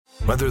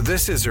Whether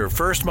this is her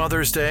first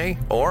Mother's Day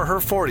or her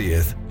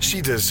 40th, she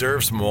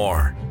deserves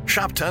more.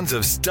 Shop tons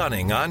of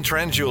stunning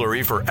on-trend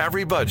jewelry for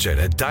every budget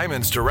at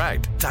Diamonds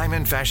Direct.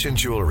 Diamond fashion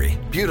jewelry,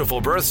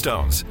 beautiful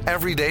birthstones,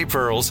 everyday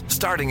pearls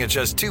starting at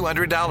just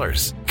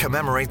 $200.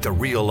 Commemorate the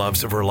real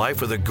loves of her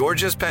life with a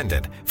gorgeous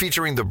pendant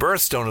featuring the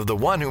birthstone of the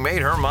one who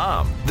made her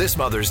mom. This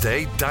Mother's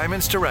Day,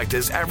 Diamonds Direct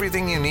is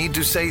everything you need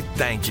to say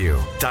thank you.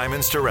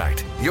 Diamonds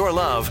Direct. Your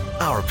love,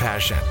 our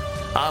passion.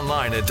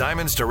 Online at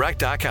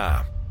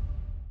diamondsdirect.com.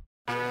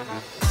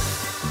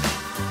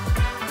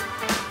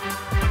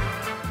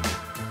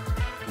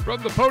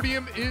 From the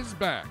Podium is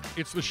back.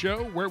 It's the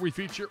show where we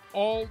feature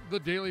all the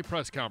daily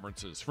press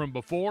conferences from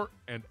before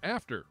and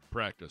after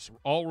practice,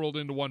 all rolled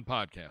into one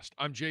podcast.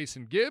 I'm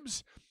Jason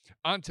Gibbs.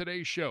 On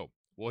today's show,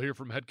 we'll hear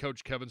from head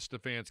coach Kevin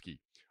Stefanski,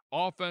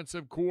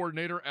 offensive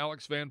coordinator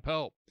Alex Van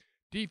Pelt,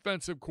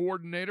 defensive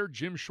coordinator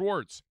Jim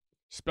Schwartz,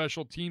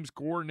 special teams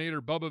coordinator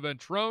Bubba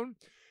Ventrone,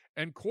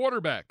 and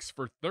quarterbacks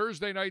for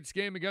Thursday night's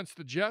game against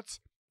the Jets,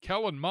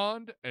 Kellen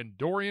Mond and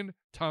Dorian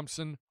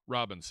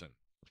Thompson-Robinson.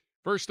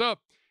 First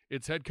up,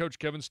 it's head coach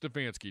Kevin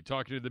Stefanski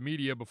talking to the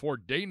media before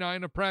day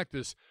 9 of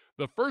practice,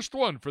 the first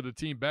one for the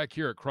team back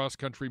here at Cross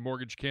Country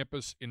Mortgage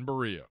Campus in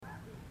Berea.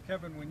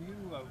 Kevin, when you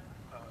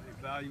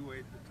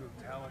evaluate the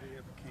totality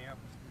of the camp,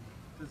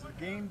 does the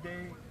game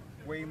day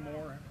weigh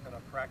more than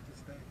a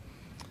practice day?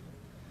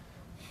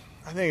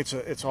 I think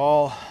it's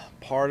all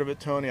part of it,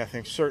 Tony. I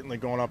think certainly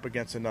going up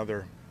against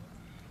another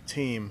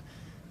team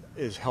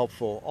is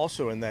helpful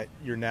also in that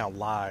you're now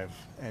live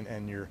and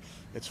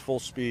it's full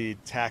speed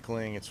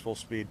tackling, it's full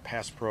speed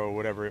pass pro,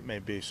 whatever it may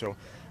be. So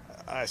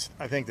I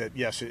think that,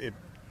 yes, it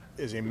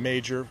is a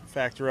major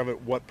factor of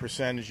it, what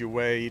percentage you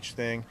weigh each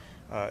thing.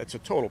 It's a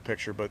total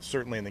picture, but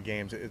certainly in the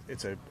games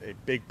it's a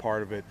big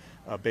part of it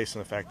based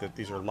on the fact that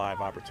these are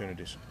live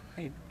opportunities.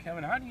 Hey,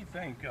 Kevin, how do you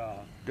think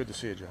Good to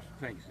see you, Jeff.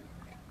 Thanks.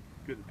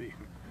 Good to be here.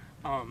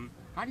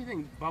 How do you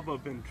think Bubba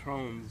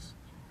Ventrone's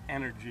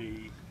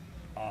energy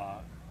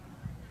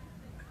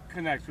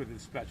connects with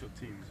his special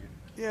teams unit?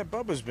 Yeah,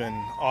 Bubba's been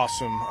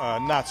awesome.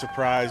 Not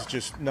surprised,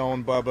 just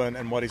knowing Bubba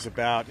and what he's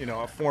about. You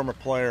know, a former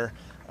player,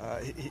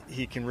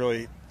 he can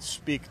really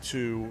speak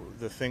to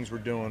the things we're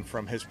doing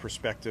from his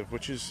perspective,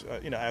 which is,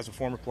 as a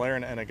former player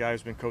and a guy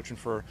who's been coaching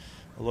for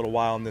a little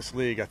while in this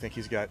league, I think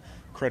he's got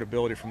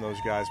credibility from those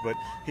guys. But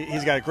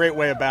he's got a great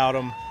way about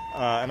him,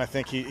 and I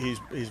think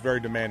he's very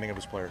demanding of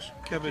his players.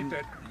 Kevin,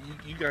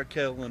 you got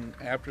Kellen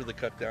after the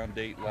cut-down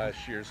date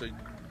last year, so you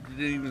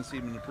didn't even see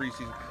him in the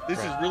preseason. This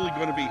is really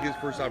going to be his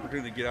first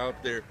opportunity to get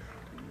out there.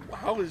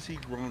 How has he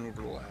grown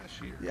over the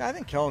last year? Yeah, I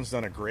think Kellen's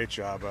done a great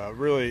job.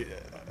 Really,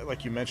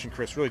 like you mentioned,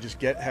 Chris, really just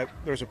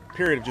there's a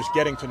period of just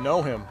getting to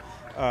know him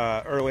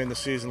early in the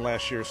season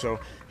last year. So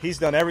he's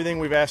done everything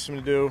we've asked him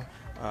to do.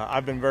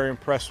 I've been very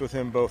impressed with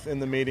him both in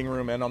the meeting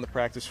room and on the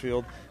practice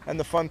field. And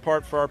the fun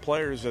part for our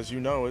players, as you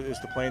know, is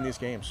to play in these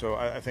games. So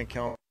I think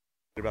Kellen's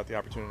excited about the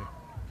opportunity.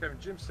 Kevin,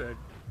 Jim said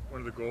one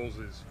of the goals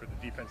is for the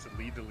defense to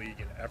lead the league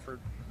in effort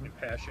and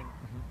passion.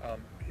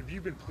 Have you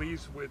been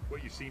pleased with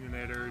what you've seen in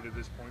that area to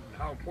this point,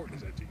 and how important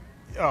is that to you?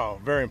 Oh,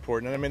 very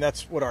important. And I mean,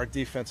 that's what our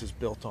defense is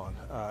built on.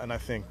 And I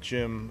think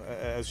Jim,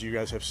 as you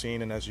guys have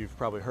seen and as you've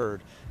probably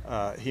heard,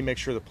 he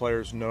makes sure the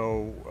players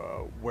know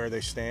where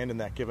they stand in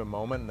that given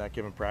moment, in that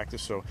given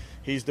practice. So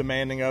he's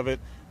demanding of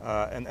it.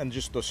 And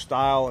just the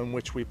style in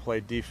which we play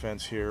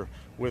defense here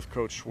with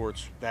Coach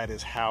Schwartz, that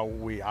is how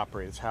we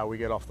operate. It's how we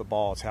get off the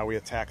ball. It's how we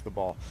attack the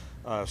ball.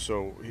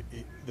 So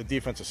the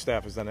defensive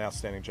staff has done an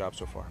outstanding job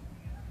so far.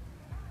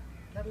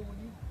 Kevin, when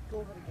you go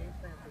over the game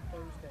plan for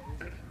Thursday,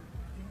 do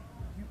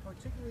you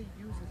particularly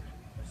use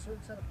a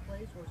certain set of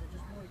plays, or is it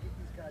just more to get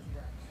these guys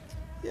reps?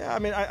 Yeah, I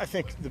mean, I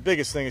think the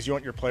biggest thing is you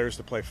want your players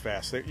to play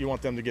fast. You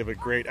want them to give a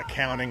great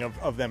accounting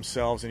of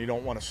themselves, and you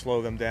don't want to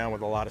slow them down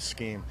with a lot of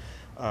scheme.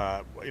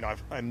 I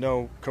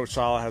know Coach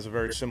Sala has a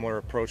very similar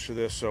approach to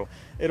this, so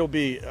it'll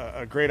be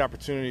a great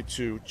opportunity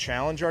to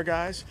challenge our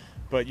guys,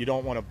 but you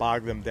don't want to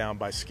bog them down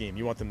by scheme.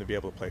 You want them to be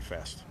able to play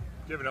fast.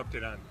 Do you have an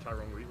update on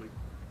Tyrone Wheatley?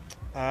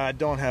 I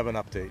don't have an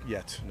update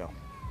yet, no.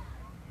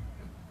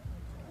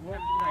 Well,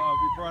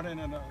 we brought in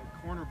a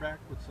cornerback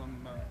with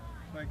some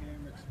play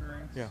game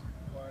experience. Yeah.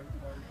 Why?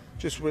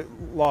 Just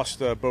lost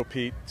Bo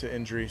Pete to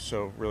injury,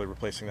 so really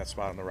replacing that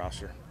spot on the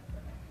roster.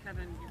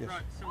 Kevin, you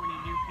brought so many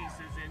new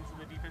pieces into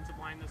the defensive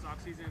line this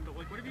offseason, but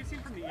what have you seen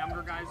from the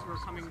younger guys who are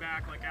coming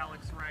back, like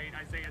Alex Wright,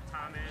 Isaiah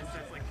Thomas,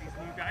 as these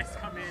new guys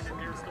come in and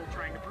they're still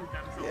trying to prove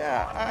themselves?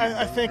 Yeah,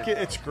 I think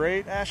it's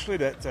great, Ashley,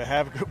 to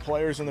have good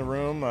players in the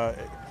room.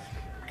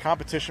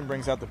 Competition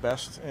brings out the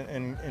best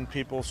in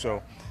people,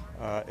 so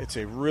it's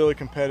a really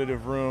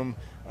competitive room,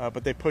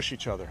 but they push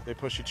each other. They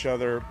push each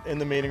other in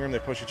the meeting room. They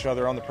push each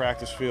other on the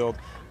practice field.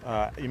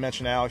 You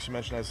mentioned Alex, you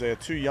mentioned Isaiah,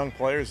 two young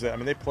players that,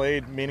 they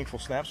played meaningful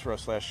snaps for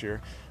us last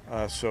year,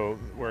 so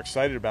we're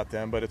excited about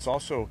them, but it's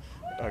also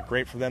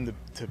great for them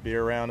to be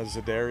around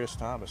Zadarius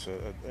Thomas,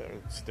 to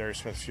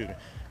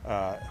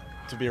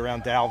be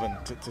around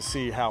Dalvin, to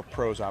see how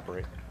pros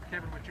operate.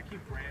 Kevin, with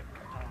Jakeem Grant,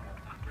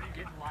 you're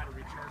getting a lot of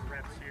return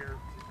reps here.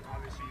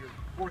 Obviously, you're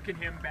working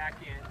him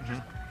back in.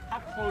 Just how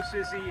close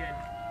is he,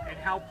 and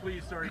how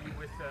pleased are you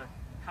with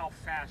how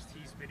fast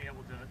he's been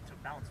able to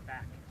bounce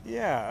back?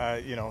 Yeah,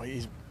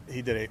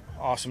 he did an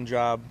awesome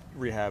job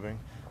rehabbing.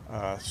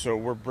 So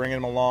we're bringing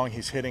him along.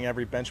 He's hitting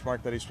every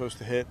benchmark that he's supposed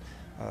to hit.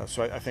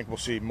 So I think we'll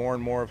see more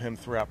and more of him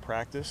throughout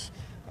practice.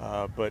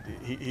 But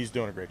he's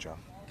doing a great job.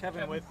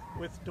 Kevin, with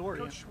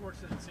Dorian. Coach Schwartz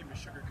doesn't seem to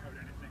sugarcoat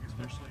anything,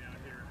 especially out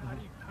here. How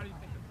do you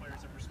think the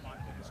players have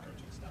responded to his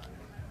coaching style?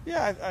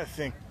 Yeah, I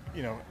think,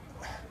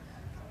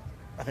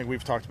 I think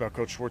we've talked about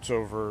Coach Schwartz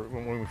over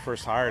when we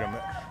first hired him.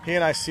 He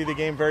and I see the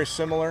game very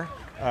similar.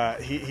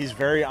 He's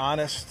very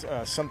honest.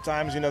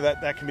 Sometimes,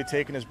 that can be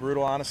taken as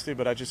brutal honesty,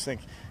 but I just think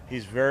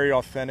he's very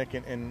authentic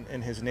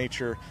in his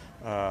nature.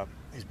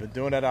 He's been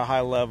doing it at a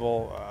high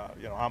level.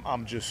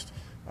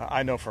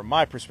 I know from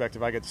my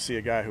perspective, I get to see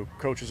a guy who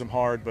coaches him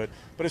hard, but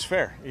is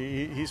fair.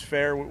 He's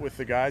fair with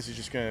the guys. He's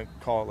just going to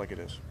call it like it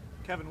is.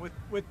 Kevin,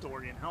 with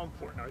Dorian, how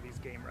important are these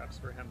game reps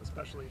for him,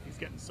 especially if he's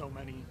getting so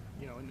many,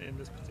 in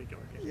this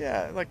particular game?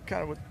 Yeah, like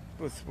kind of with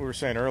what we were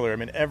saying earlier. I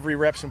mean, every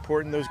rep's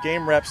important. Those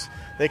game reps,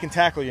 they can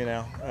tackle you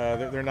now.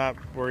 They're not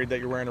worried that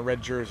you're wearing a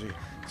red jersey.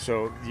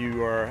 So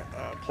you are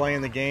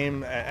playing the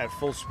game at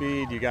full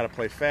speed. You got to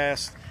play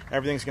fast.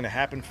 Everything's going to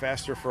happen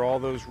faster for all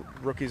those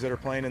rookies that are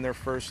playing in their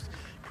first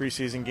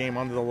preseason game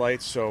under the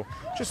lights. So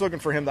just looking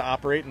for him to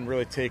operate and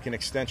really take an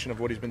extension of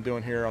what he's been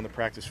doing here on the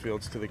practice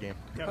fields to the game.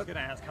 Yeah, I was going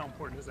to ask, how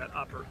important is that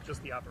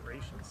just the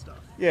operation stuff?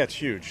 Yeah, it's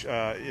huge.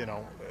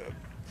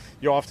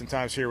 You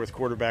oftentimes hear with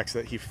quarterbacks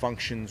that he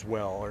functions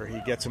well or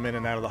he gets them in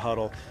and out of the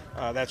huddle.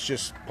 That's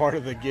just part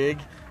of the gig.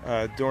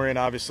 Dorian,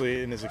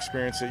 obviously, in his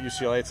experience at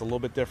UCLA, it's a little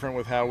bit different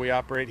with how we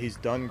operate. He's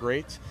done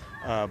great,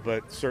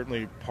 but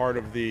certainly part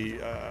of the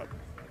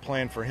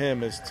plan for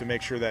him is to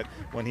make sure that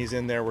when he's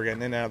in there, we're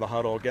getting in and out of the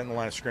huddle, getting the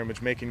line of scrimmage,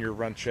 making your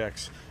run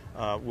checks.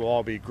 Will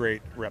all be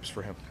great reps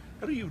for him.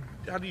 How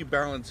do you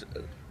balance,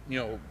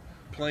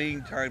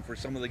 playing time for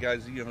some of the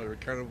guys, are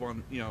kind of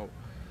on,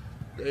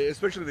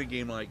 especially in a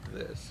game like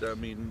this? I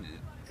mean,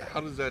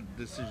 how does that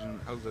decision?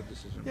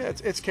 Yeah,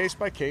 it's case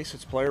by case.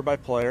 It's player by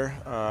player,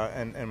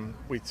 and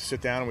we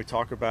sit down and we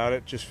talk about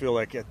it. Just feel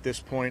like at this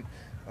point,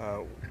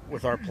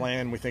 with our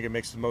plan, we think it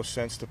makes the most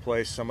sense to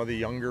play some of the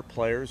younger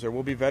players. There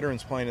will be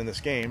veterans playing in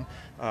this game.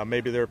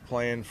 Maybe they're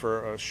playing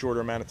for a shorter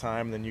amount of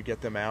time, and then you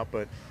get them out.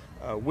 But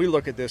we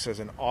look at this as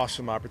an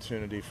awesome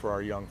opportunity for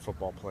our young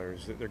football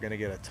players. They're going to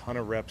get a ton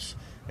of reps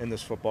in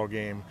this football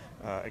game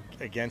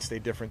against a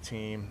different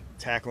team,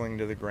 tackling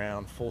to the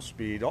ground, full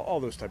speed, all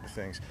those type of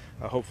things.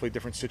 Hopefully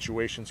different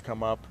situations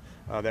come up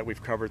that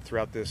we've covered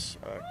throughout this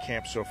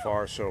camp so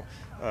far. So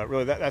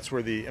really that's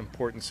where the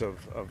importance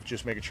of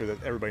just making sure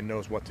that everybody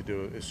knows what to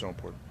do is so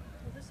important.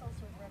 Will this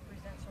also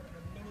represent sort of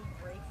a mini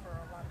break for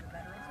a lot of the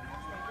veterans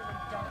because they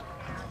really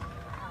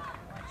don't have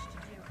much to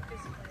do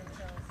physically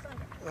until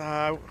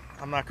Sunday?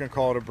 I'm not going to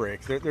call it a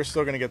break. They're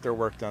still going to get their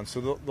work done.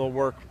 So they'll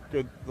work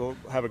good. They'll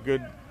have a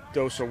good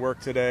dose of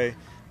work today.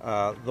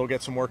 They'll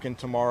get some work in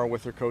tomorrow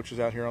with their coaches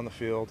out here on the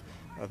field.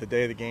 The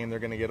day of the game, they're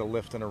going to get a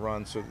lift and a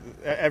run. So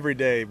every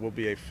day will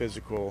be a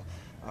physical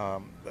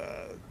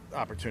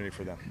opportunity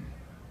for them.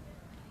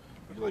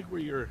 I feel like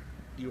where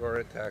you are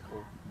at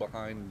tackle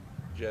behind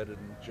Jed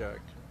and Jack.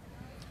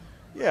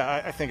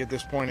 Yeah, I think at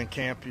this point in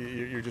camp,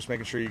 you're just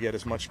making sure you get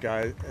as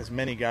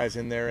many guys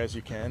in there as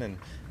you can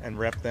and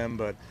rep them.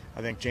 But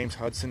I think James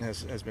Hudson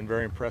has been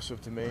very impressive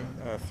to me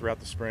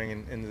throughout the spring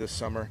and into this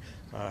summer.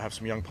 Have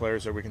some young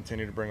players that we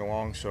continue to bring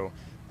along. So,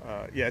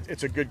 yeah,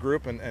 it's a good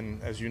group,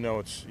 and as you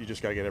know, you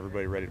just got to get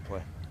everybody ready to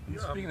play.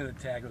 Speaking of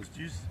the tackles,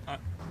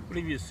 what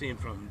have you seen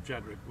from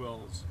Jedrick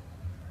Wills?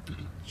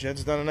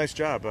 Jed's done a nice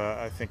job.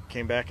 I think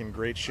came back in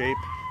great shape.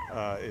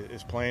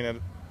 Is playing at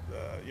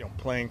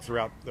playing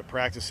throughout the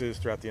practices,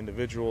 throughout the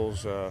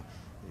individuals, at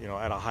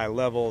a high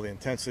level. The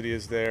intensity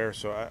is there,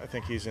 so I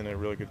think he's in a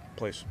really good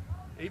place.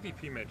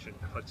 AVP mentioned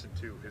Hudson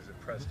too has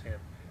impressed him.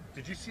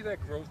 Did you see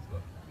that growth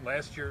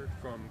last year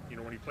from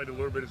when he played a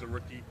little bit as a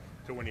rookie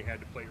to when he had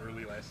to play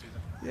early last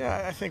season?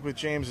 Yeah, I think with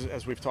James,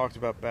 as we've talked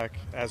about back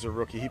as a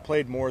rookie, he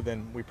played more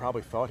than we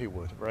probably thought he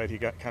would, right? He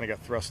got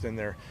thrust in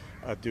there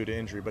due to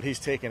injury, but he's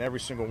taken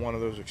every single one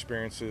of those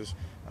experiences,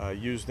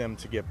 used them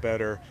to get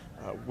better.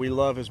 We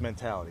love his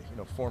mentality.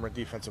 Former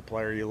defensive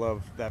player, you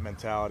love that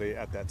mentality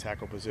at that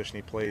tackle position.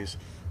 He plays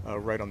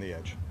right on the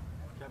edge.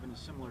 Kevin, a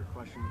similar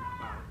question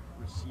about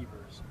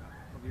receivers.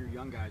 Of your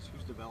young guys,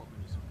 whose development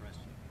has impressed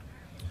you?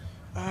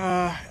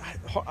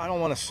 I don't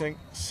want to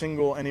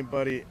single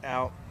anybody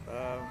out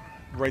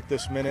right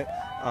this minute.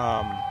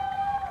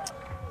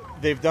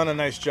 They've done a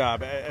nice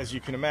job. As you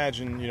can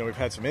imagine, we've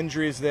had some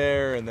injuries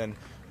there, and then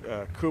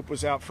Coop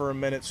was out for a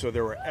minute, so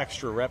there were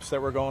extra reps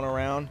that were going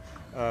around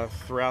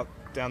throughout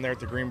down there at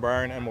the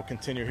Greenbrier, and we'll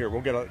continue here.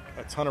 We'll get a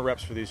ton of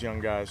reps for these young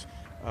guys,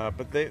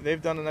 but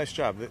they've done a nice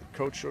job.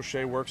 Coach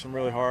O'Shea works them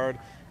really hard.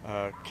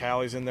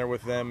 Callie's in there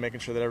with them, making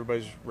sure that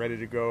everybody's ready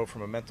to go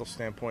from a mental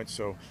standpoint.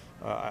 So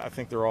I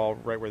think they're all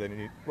right where they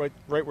need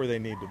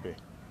to be.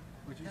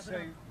 Would you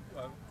say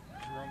Jerome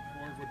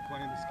Ford would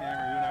play in this game,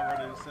 or you're not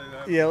ready to say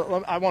that? Yeah,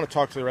 I want to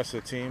talk to the rest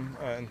of the team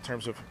in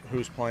terms of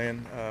who's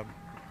playing.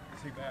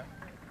 Is he back?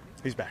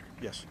 He's back,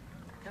 yes.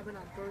 Kevin,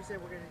 on Thursday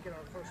we're going to get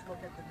our first look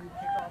at the new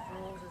kickoff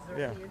rules. Is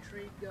there any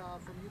intrigue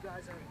from you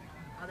guys on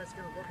how that's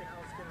going to look and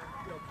how it's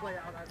going to play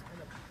out in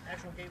the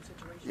actual game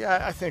situation?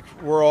 Yeah, I think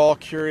we're all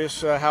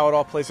curious how it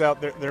all plays out.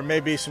 There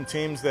may be some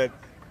teams that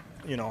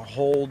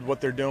hold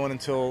what they're doing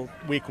until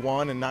week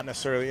 1 and not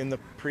necessarily in the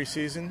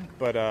preseason,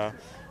 but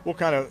we'll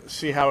kind of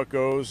see how it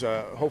goes.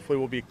 Hopefully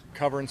we'll be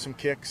covering some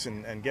kicks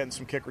and getting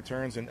some kick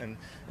returns, and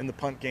in the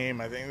punt game,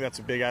 I think that's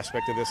a big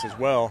aspect of this as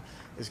well,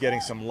 is getting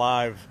some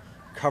live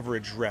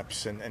coverage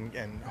reps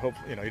and hope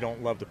you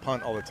don't love to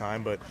punt all the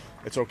time, but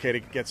it's okay to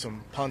get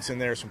some punts in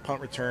there, some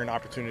punt return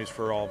opportunities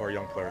for all of our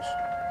young players.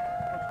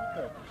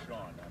 With Deshaun,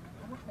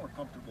 how much more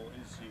comfortable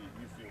is he,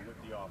 you feel,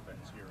 with the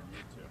offense here in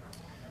year 2?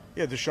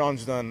 Yeah,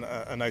 Deshaun's done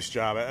a nice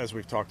job, as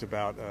we've talked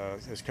about.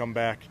 Has come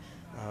back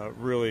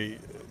really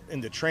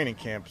into training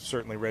camp,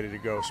 certainly ready to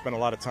go. Spent a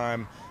lot of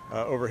time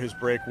over his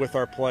break with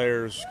our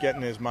players,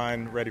 getting his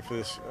mind ready for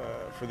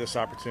this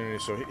opportunity.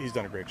 So he's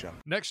done a great job.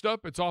 Next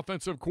up, it's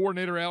offensive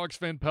coordinator Alex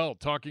Van Pelt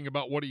talking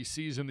about what he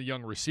sees in the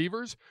young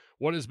receivers,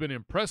 what has been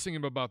impressing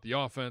him about the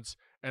offense,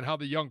 and how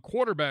the young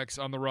quarterbacks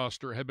on the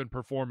roster have been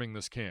performing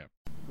this camp.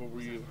 How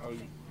were you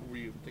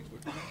take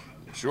a look?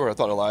 Sure, I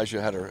thought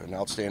Elijah had an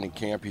outstanding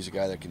camp. He's a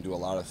guy that can do a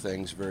lot of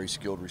things, very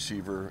skilled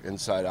receiver,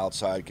 inside,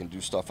 outside, can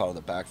do stuff out of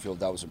the backfield.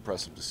 That was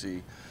impressive to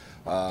see.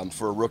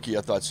 For a rookie,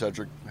 I thought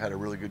Cedric had a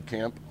really good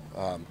camp,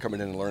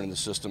 coming in and learning the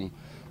system,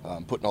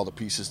 putting all the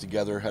pieces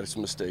together, had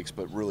some mistakes,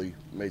 but really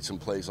made some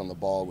plays on the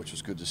ball, which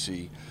was good to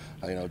see.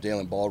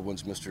 Dalen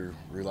Baldwin's Mr.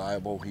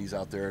 Reliable. He's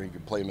out there. He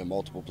can play him in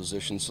multiple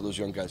positions. So those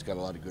young guys got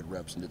a lot of good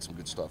reps and did some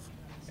good stuff.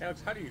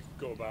 Alex, how do you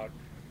go about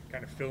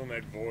kind of filling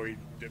that void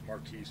that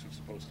Marquise was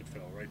supposed to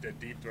fill, right? That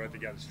deep threat, the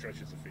guy that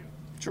stretches the field.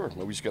 Sure,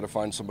 we just got to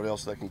find somebody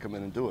else that can come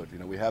in and do it.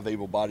 We have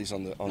able bodies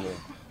on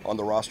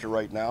the roster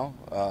right now.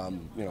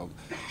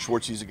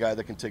 Schwartz, he's a guy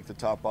that can take the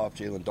top off.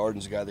 Jalen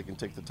Darden's a guy that can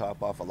take the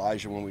top off.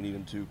 Elijah, when we need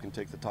him to, can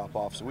take the top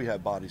off. So we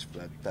have bodies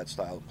for that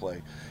style of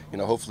play.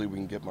 Hopefully we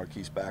can get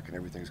Marquise back and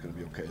everything's going to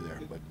be okay there.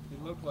 But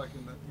it looked like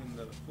in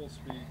the full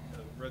speed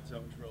red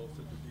zones relative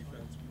to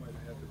defense, we might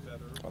have had it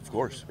better. Of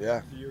course,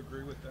 yeah. Do you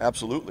agree with that?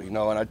 Absolutely.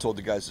 No, and I told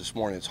the guys this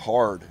morning, it's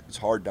hard. It's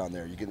hard down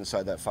there. You get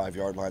inside that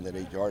 5-yard line, that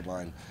 8-yard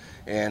line,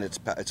 and it's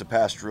a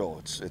pass drill.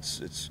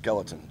 It's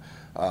skeleton.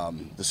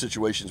 The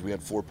situations, we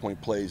had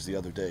 4-point plays the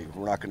other day.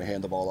 We're not going to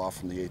hand the ball off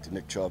from the 8 to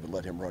Nick Chubb and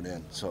let him run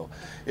in. So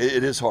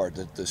it is hard.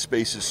 The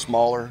space is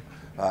smaller.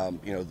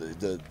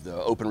 The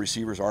open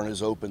receivers aren't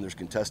as open. There's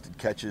contested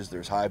catches.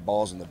 There's high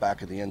balls in the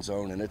back of the end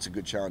zone, and it's a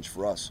good challenge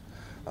for us.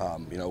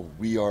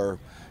 We are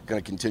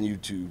going to continue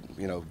to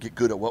get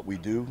good at what we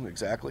do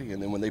exactly,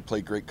 and then when they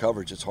play great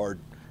coverage, it's hard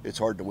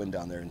to win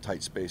down there in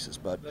tight spaces.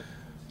 But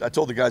I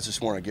told the guys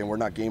this morning, again, we're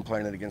not game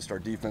planning against our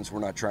defense. We're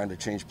not trying to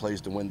change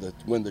plays to win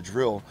the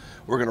drill.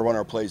 We're going to run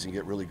our plays and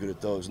get really good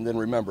at those. And then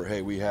remember,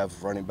 hey, we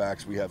have running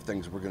backs. We have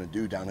things we're going to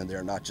do down in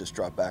there, not just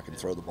drop back and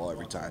throw the ball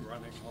every time.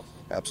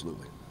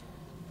 Absolutely.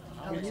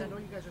 Alex, I know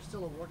you guys are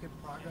still a work in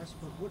progress,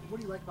 but what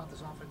do you like about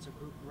this offensive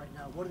group right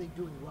now? What are they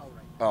doing well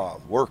right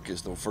now? Work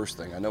is the first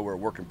thing. I know we're a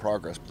work in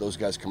progress, but those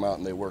guys come out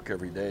and they work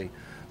every day.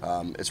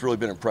 It's really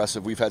been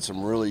impressive. We've had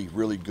some really,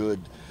 really good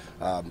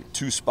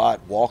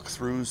two-spot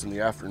walkthroughs in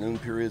the afternoon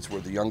periods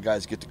where the young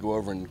guys get to go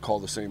over and call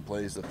the same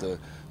plays that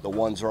the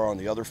ones are on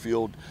the other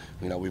field.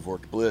 We've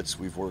worked blitz,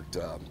 we've worked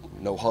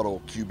no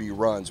huddle, QB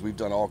runs. We've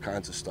done all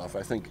kinds of stuff.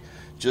 I think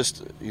just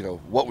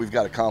what we've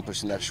got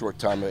accomplished in that short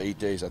time of 8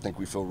 days, I think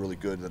we feel really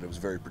good that it was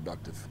very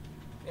productive.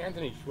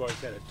 Anthony Schwartz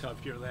had a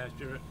tough year last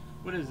year.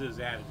 What is his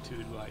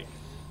attitude like?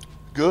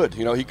 Good.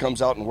 He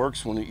comes out and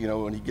works when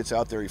he gets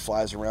out there. He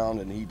flies around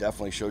and he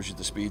definitely shows you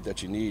the speed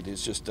that you need.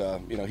 It's just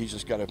he's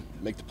just got to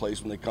make the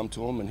plays when they come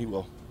to him, and he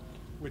will.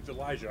 With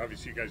Elijah,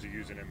 obviously you guys are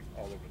using him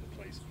all over the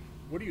place.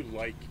 What do you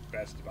like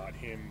best about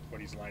him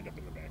when he's lined up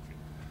in the backfield?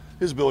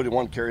 His ability to,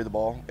 one, carry the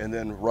ball and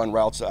then run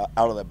routes out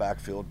of that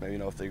backfield. Maybe,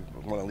 if they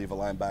want to leave a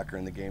linebacker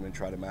in the game and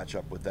try to match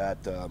up with that,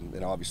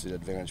 obviously the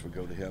advantage would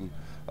go to him.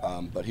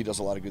 But he does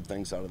a lot of good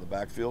things out of the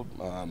backfield.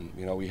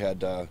 We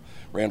had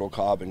Randall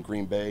Cobb in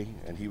Green Bay,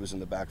 and he was in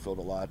the backfield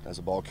a lot as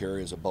a ball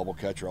carrier, as a bubble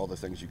catcher, all the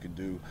things you can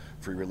do,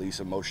 free release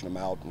and motion him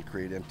out and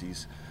create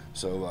empties.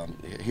 So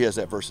he has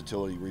that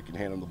versatility where you can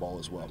hand him the ball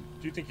as well.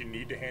 Do you think you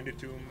need to hand it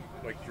to him,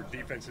 like for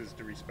defenses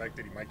to respect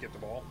that he might get the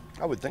ball?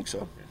 I would think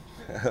so.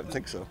 I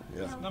think so,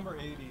 yeah. Number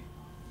 80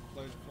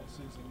 played a full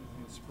season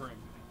in the spring.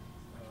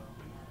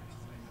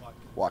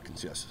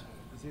 Watkins, yes.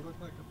 Does he look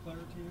like a player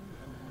to you?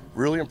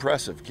 Really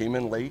impressive. Came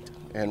in late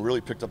and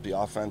really picked up the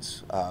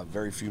offense.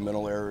 Very few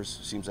mental errors.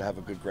 Seems to have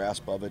a good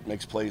grasp of it.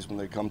 Makes plays when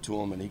they come to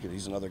him, and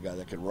he's another guy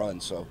that can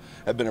run. So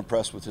I've been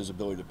impressed with his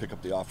ability to pick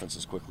up the offense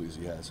as quickly as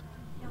he has.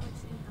 Alex,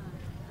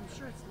 I'm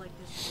sure it's like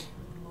this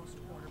with most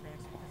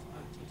quarterbacks because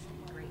rotates can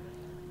be great.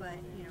 But,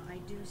 I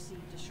do see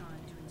Deshaun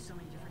doing so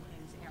many different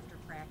things after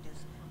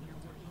practice,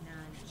 working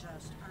on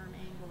just arm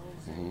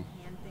angles and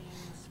hand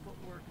things,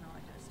 footwork and all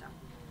that kind of stuff.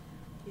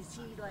 Is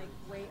he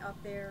way up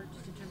there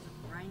just in terms of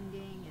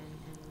grinding and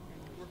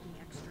working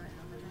working extra and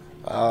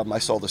other things? I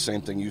saw the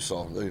same thing you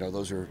saw. You know,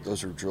 those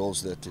are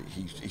drills that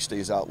he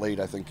stays out late.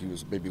 I think he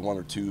was maybe one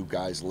or two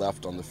guys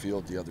left on the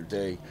field the other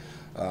day.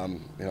 You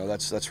know,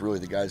 that's really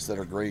the guys that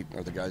are great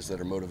are the guys that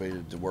are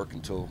motivated to work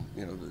until,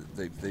 you know,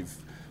 they've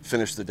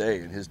finished the day,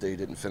 and his day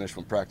didn't finish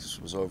when practice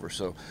was over.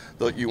 So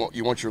you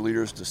want your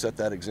leaders to set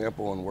that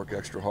example and work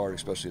extra hard,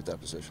 especially at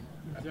that position.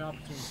 The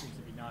opportunity seems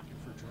to be knocking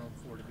for Jerome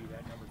Ford to be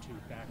that number 2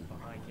 back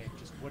behind him.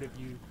 Just what have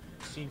you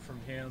seen from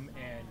him,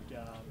 and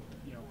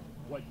you know,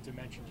 what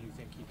dimension do you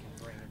think he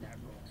can bring in that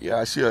role? Yeah,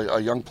 I see a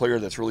young player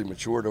that's really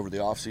matured over the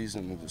offseason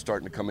and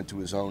starting to come into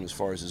his own as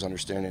far as his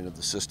understanding of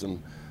the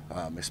system,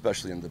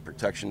 especially in the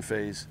protection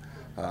phase.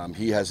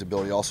 He has the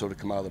ability also to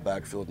come out of the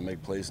backfield and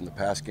make plays in the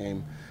pass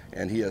game,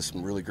 and he has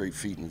some really great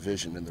feet and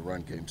vision in the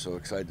run game. So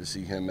excited to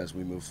see him as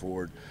we move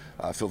forward.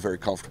 I feel very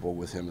comfortable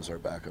with him as our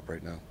backup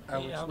right now.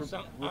 Alex,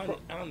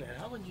 on that,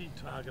 how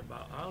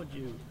would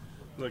you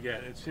look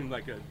at it? It seemed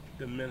like a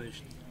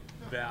diminished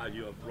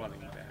value of running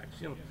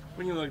backs. You know,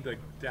 when you look at like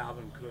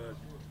Dalvin Cook,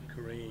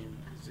 Kareem,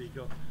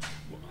 Ezekiel,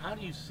 how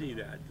do you see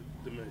that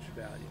diminished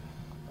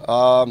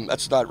value?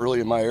 That's not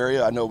really in my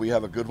area. I know we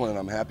have a good one, and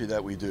I'm happy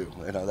that we do.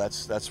 You know,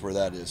 that's where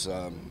that is.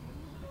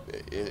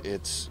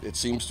 It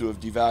seems to have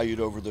devalued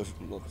over the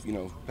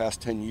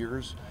past 10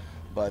 years,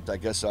 but I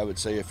guess I would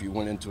say if you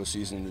went into a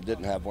season that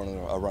didn't have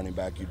a running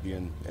back, you'd be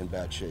in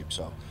bad shape.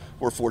 So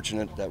we're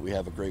fortunate that we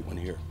have a great one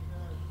here.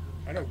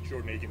 I know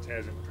Jordan Akins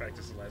hasn't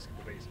practiced the last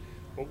couple of days,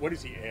 but what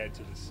does he add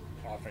to this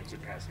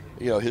offensive passing game?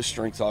 You know, his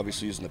strength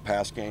obviously is in the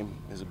pass game,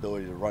 his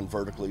ability to run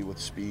vertically with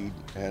speed,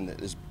 and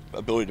his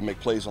ability to make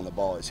plays on the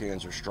ball. His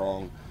hands are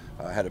strong.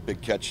 Had a big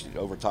catch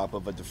over top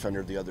of a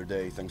defender the other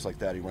day, things like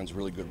that. He runs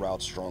really good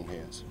routes, strong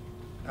hands.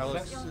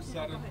 Alex,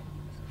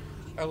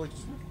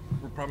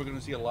 we're probably going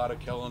to see a lot of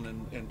Kellen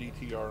and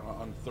DTR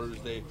on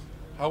Thursday.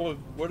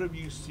 What have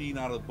you seen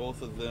out of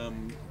both of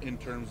them in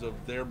terms of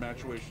their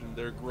maturation,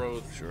 their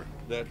growth? Sure.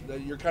 That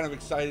you're kind of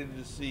excited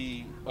to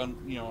see, out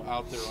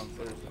there on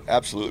Thursday.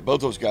 Absolutely.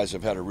 Both those guys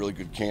have had a really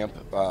good camp.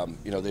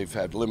 They've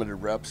had limited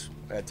reps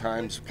at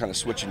times, kind of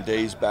switching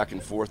days back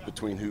and forth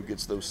between who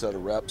gets those set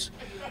of reps.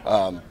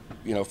 For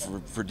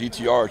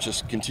DTR, it's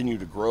just continue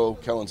to grow.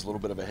 Kellen's a little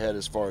bit of ahead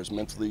as far as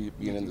mentally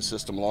being in the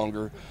system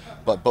longer,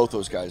 but both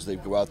those guys, they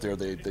go out there,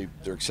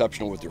 they're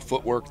exceptional with their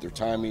footwork, their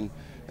timing,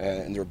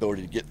 and their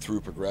ability to get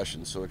through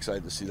progression. So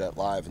excited to see that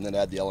live, and then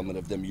add the element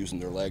of them using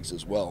their legs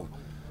as well.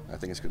 I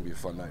think it's going to be a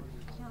fun night.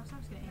 Alex, I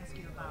was going to ask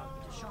you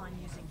about Deshaun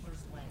using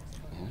his legs.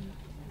 Mm-hmm.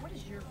 What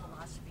is your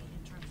philosophy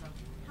in terms of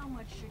how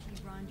much should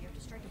he run? Do you have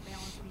to strike a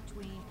balance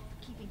between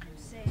keeping him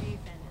safe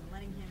and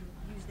letting him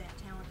use that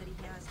talent that he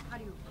has? How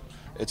do you approach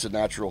that? It's a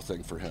natural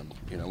thing for him.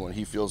 You know, when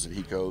he feels that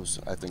he goes,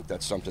 I think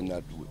that's something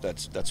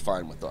that's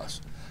fine with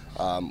us.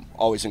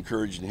 Always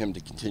encouraging him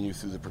to continue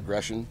through the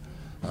progression.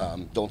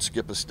 Don't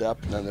skip a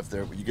step, and then if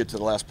you get to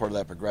the last part of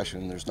that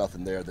progression and there's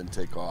nothing there, then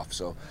take off.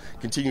 So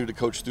continue to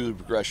coach through the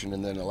progression,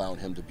 and then allowing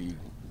him to be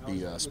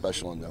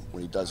special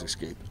when he does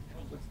escape.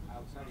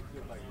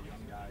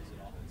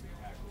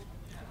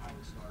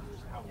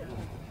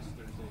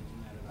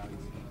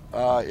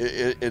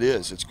 It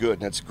is. It's good,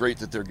 and it's great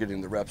that they're getting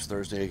the reps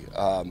Thursday.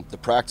 The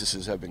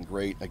practices have been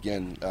great.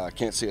 Again,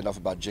 can't say enough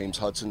about James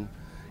Hudson.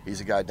 He's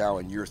a guy now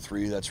in year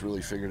 3 that's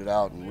really figured it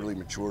out and really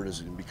matured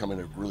as becoming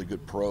a really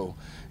good pro.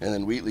 And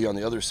then Wheatley on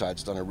the other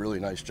side's done a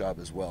really nice job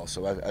as well.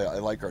 So I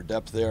like our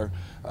depth there.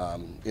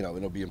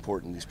 It'll be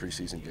important in these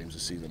preseason games to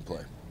see them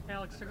play.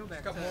 Alex, to go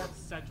back to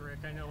Cedric,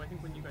 I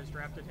think when you guys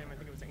drafted him, I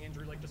think it was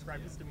Andrew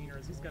described his demeanor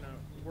as he's going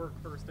to work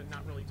first and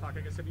not really talk.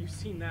 I guess have you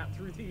seen that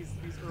through these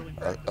early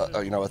practices?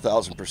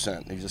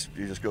 1,000%.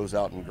 He just goes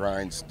out and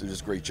grinds, does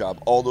a great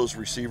job. All those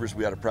receivers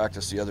we had to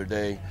practice the other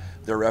day,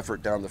 their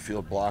effort down the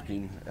field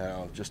blocking,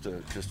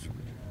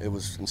 it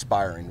was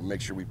inspiring to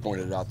make sure we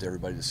pointed it out to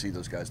everybody to see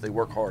those guys. They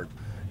work hard.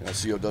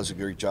 CO does a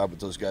great job with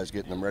those guys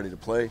getting them ready to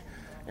play,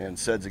 and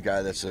Ced's a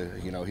guy that's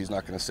he's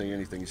not going to say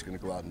anything. He's going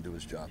to go out and do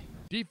his job.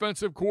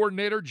 Defensive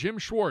coordinator Jim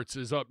Schwartz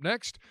is up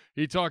next.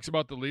 He talks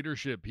about the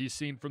leadership he's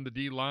seen from the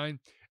D-line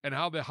and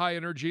how the high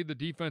energy the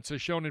defense has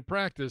shown in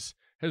practice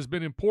has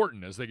been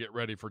important as they get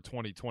ready for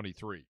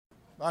 2023.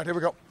 All right, here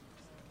we go.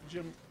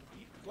 Jim,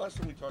 last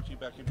time we talked to you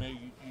back in May,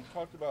 you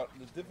talked about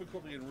the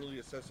difficulty in really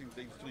assessing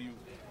things until you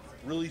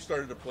really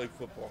started to play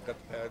football, got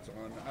the pads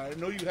on. I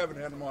know you haven't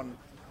had them on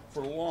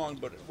for long,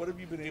 but what have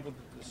you been able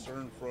to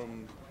discern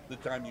from the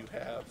time you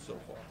have so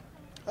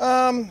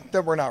far?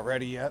 That we're not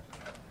ready yet.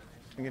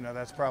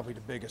 That's probably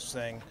the biggest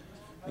thing.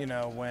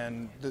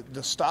 When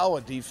the style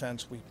of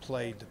defense we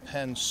play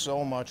depends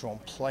so much on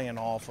playing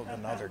off of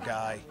another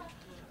guy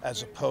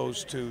as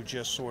opposed to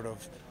just sort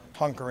of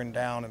hunkering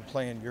down and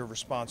playing your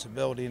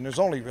responsibility. And there's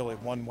only really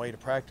one way to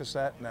practice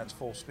that, and that's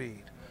full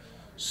speed.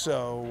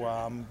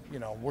 So,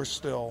 we're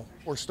still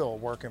a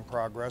work in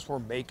progress. We're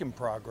making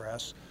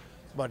progress,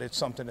 but it's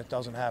something that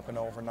doesn't happen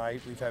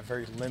overnight. We've had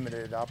very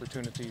limited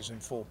opportunities in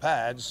full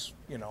pads,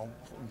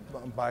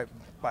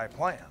 by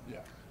plan. Yeah.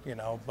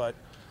 But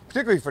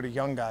particularly for the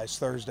young guys,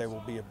 Thursday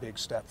will be a big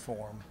step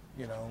for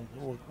them.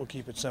 We'll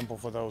keep it simple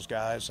for those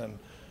guys, and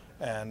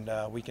and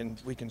we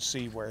can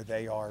see where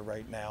they are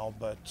right now.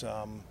 But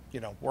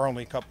we're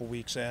only a couple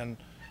weeks in.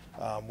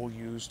 We'll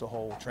use the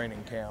whole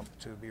training camp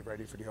to be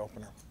ready for the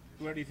opener.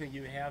 Where do you think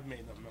you have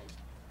made the most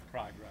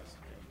progress?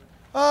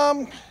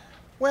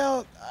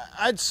 Well,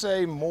 I'd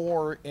say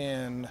more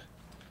in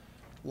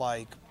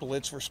like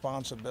blitz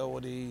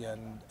responsibility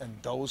and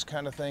those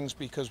kind of things,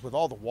 because with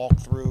all the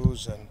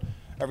walkthroughs and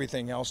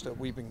everything else that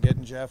we've been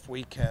getting, Jeff,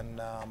 we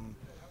can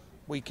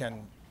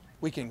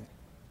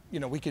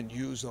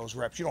use those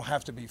reps. You don't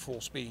have to be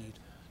full speed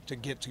to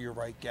get to your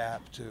right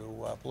gap,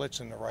 to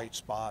blitz in the right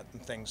spot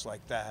and things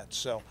like that.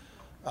 So,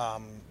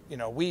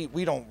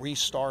 we don't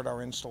restart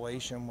our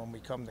installation when we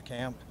come to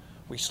camp.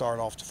 We start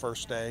off the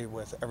first day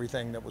with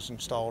everything that was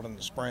installed in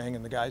the spring,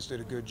 and the guys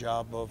did a good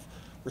job of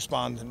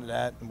responding to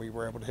that, and we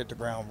were able to hit the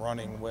ground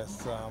running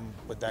with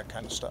that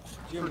kind of stuff.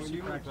 Jim, when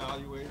you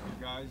evaluate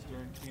the guys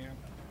during camp,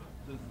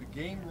 does the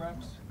game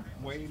reps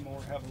weigh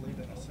more heavily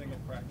than a single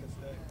practice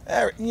day?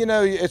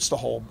 It's the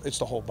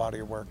whole body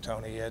of work,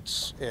 Tony.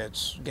 It's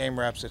game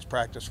reps, it's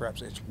practice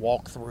reps, it's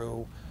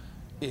walkthrough,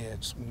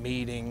 it's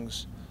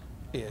meetings,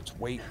 it's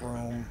weight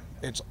room.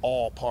 It's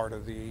all part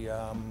of the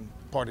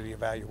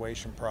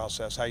evaluation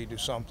process. How you do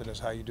something is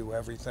how you do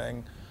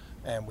everything,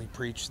 and we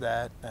preach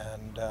that.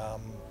 And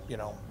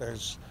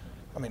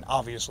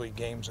obviously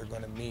games are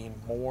going to mean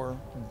more,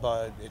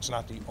 but it's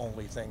not the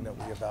only thing that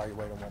we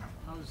evaluate them on.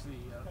 How's the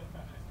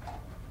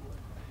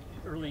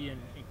early in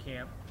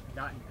camp,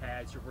 not in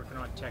pads, you're working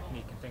on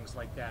technique and things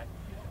like that.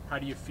 How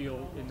do you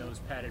feel in those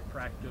two padded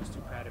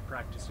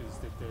practices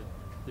that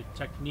the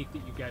technique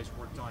that you guys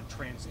worked on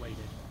translated?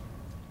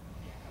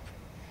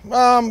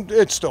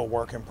 It's still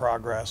work in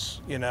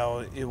progress.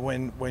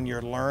 When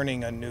you're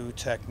learning a new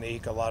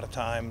technique, a lot of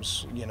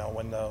times,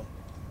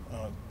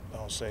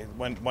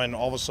 when when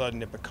all of a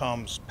sudden it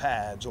becomes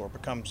pads or it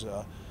becomes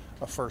a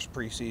first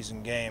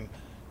preseason game,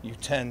 you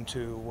tend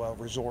to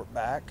resort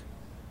back,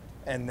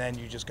 and then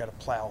you just got to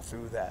plow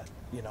through that.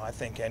 I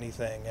think any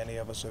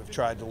of us have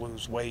tried to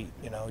lose weight,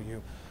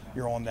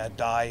 you're on that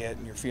diet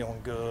and you're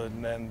feeling good,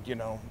 and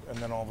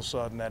then all of a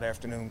sudden that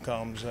afternoon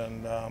comes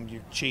and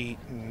you cheat,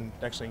 and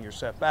next thing you're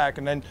set back,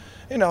 and then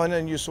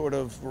you sort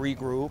of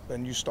regroup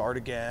and you start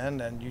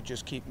again and you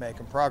just keep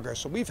making progress.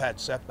 So we've had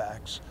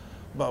setbacks,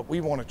 but we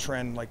want to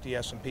trend like the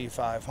S&P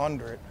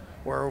 500,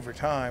 where over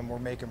time we're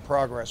making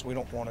progress. We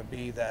don't want to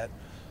be that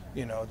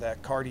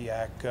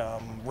cardiac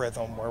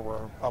rhythm where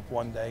we're up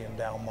one day and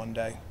down one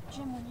day.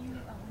 Jim, when you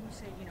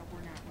say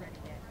we're not ready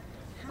yet,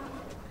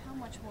 how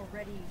much more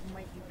ready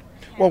might you?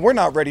 Well, we're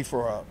not ready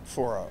for a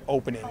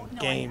opening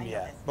game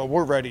yet, but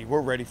we're ready.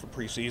 We're ready for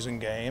preseason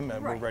game,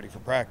 and we're ready for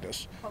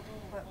practice. But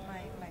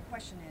my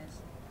question is,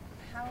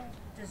 how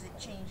does it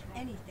change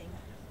anything,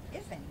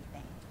 if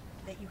anything,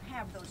 that you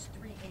have those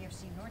 3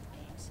 AFC North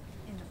games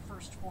in the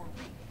first 4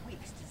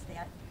 weeks? Does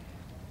that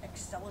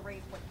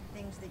accelerate what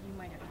things that you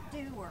might have to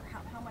do, or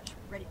how much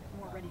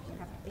more ready do you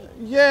have to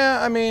be?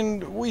 Yeah,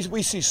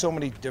 we see so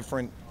many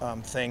different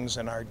things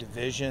in our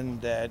division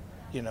that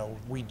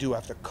we do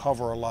have to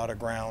cover a lot of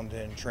ground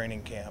in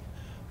training camp.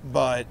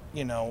 But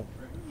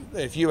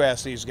if you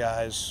ask these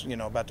guys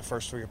about the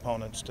first 3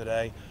 opponents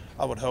today,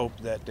 I would hope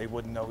that they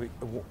wouldn't know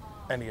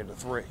any of the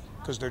 3,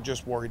 because they're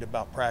just worried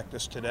about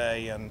practice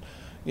today and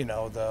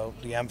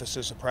the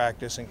emphasis of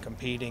practice and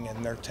competing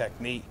and their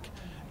technique.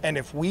 And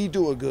if we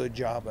do a good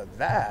job of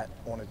that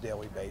on a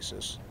daily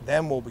basis,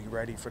 then we'll be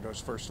ready for those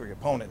first 3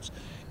 opponents.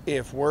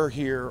 If we're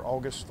here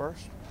August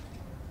 1st?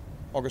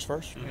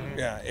 Mm-hmm.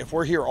 Yeah, if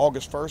we're here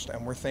August 1st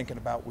and we're thinking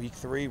about week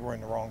 3, we're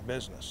in the wrong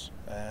business,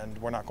 and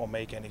we're not going to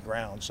make any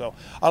ground. So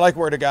I like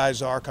where the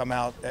guys are, come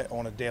out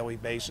on a daily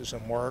basis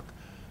and work.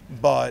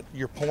 But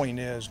your point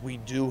is, we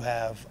do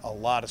have a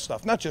lot of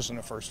stuff, not just in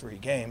the first 3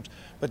 games,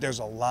 but there's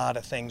a lot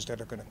of things that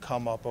are going to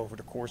come up over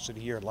the course of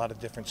the year, a lot of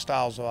different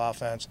styles of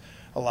offense,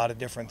 a lot of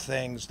different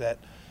things that,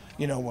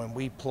 when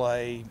we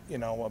play,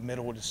 a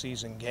middle of the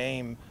season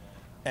game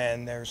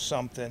and there's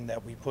something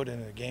that we put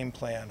in the game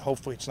plan,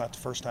 hopefully it's not the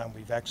first time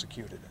we've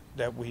executed it,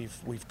 that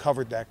we've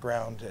covered that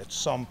ground at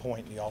some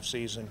point in the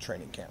off-season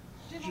training camp.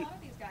 Jim, a lot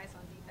of these guys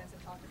on defense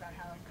have talked about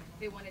how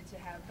they wanted to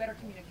have better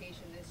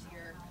communication this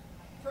year.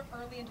 For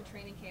early into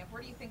training camp,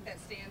 where do you think that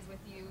stands with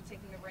you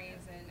taking the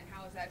reins, and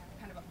how has that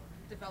kind of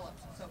developed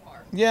so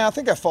far? Yeah, I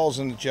think that falls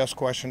into Jeff's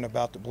question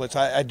about the blitz.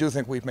 I do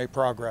think we've made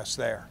progress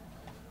there.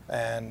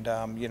 And,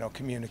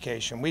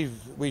 communication.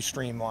 We've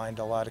streamlined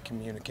a lot of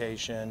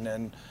communication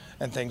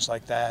and things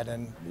like that.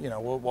 And,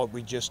 what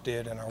we just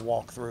did in our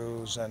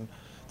walkthroughs and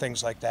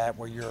things like that,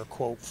 where you're,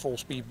 quote, full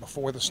speed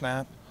before the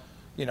snap,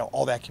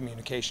 all that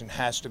communication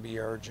has to be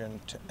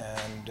urgent.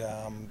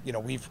 And,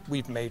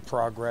 we've made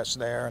progress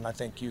there. And I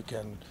think you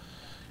can,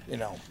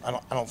 I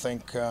don't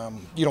think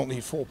you don't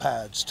need full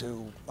pads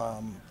to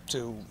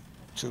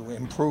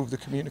improve the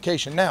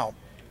communication. Now,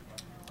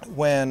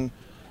 when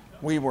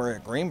we were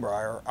at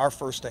Greenbrier, our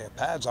first day of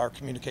pads, our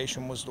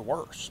communication was the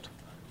worst,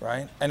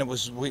 right? And it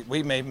was,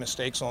 we made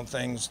mistakes on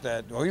things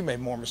we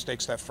made more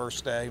mistakes that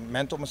first day,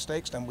 mental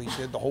mistakes, than we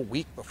did the whole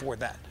week before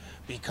that,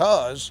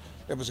 because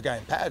there was a guy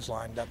in pads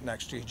lined up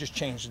next to you. It just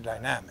changed the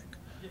dynamic.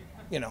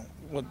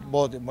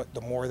 well,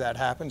 the more that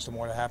happens,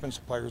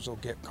 the players will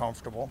get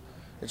comfortable.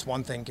 It's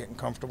one thing getting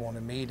comfortable in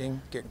a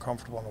meeting, getting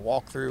comfortable in a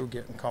walkthrough,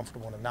 getting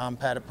comfortable in a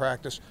non-padded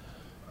practice,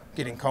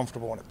 getting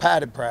comfortable in a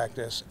padded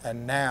practice,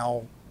 and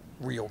now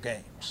real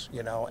games,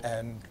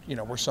 and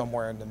we're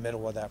somewhere in the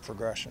middle of that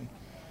progression.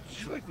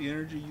 Did you like the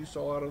energy you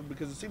saw out of them?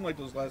 Because it seemed like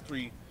those last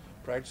 3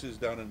 practices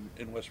down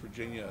in West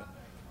Virginia,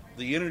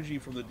 the energy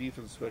from the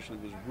defense especially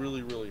was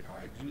really, really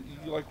high. Do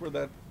you like where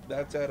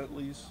that's at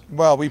least?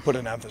 Well, we put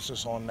an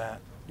emphasis on that.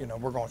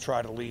 We're going to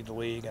try to lead the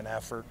league in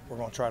effort. We're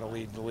going to try to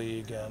lead the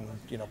league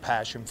in,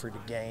 passion for the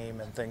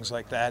game and things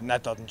like that. And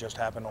that doesn't just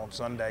happen on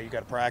Sunday. You got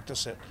to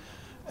practice it.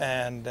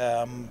 And,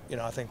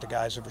 I think the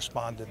guys have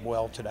responded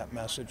well to that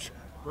message.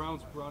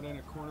 Browns brought in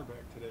a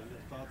cornerback today.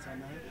 Your thoughts on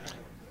that?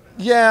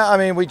 Yeah, I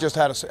mean, we just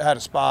had a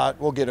spot.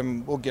 We'll get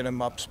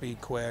him up to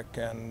speed quick,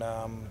 and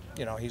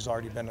he's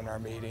already been in our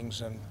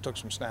meetings and took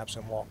some snaps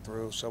and walked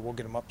through. So we'll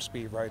get him up to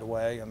speed right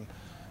away. And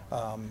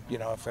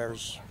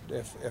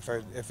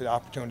if the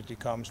opportunity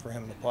comes for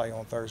him to play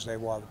on Thursday,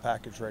 we'll have a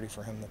package ready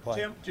for him to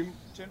play. Jim,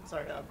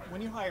 sorry.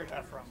 When you hired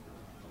Ephraim,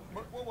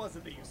 what was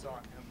it that you saw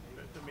in him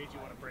that made you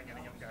want to bring in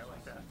a young guy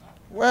like that?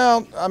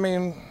 Well, I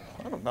mean,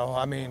 I don't know.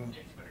 I mean,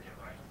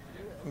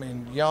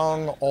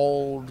 young,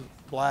 old,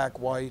 black,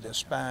 white,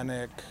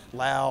 Hispanic,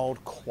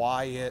 loud,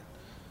 quiet,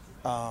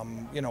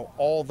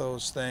 all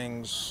those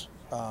things,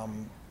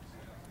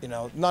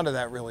 none of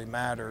that really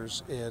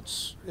matters.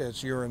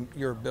 It's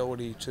your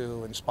ability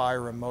to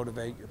inspire and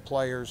motivate your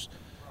players.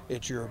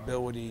 It's your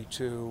ability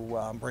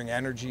to bring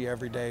energy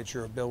every day. It's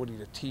your ability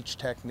to teach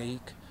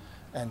technique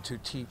and to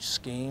teach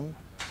scheme.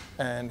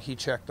 And he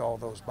checked all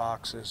those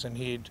boxes. And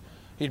he'd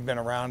been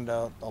around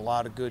a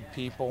lot of good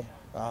people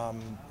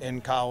in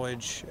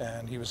college,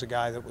 and he was a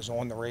guy that was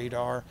on the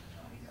radar,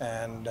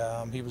 and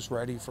he was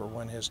ready for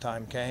when his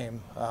time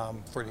came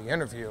for the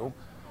interview,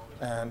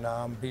 and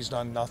he's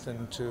done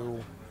nothing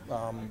to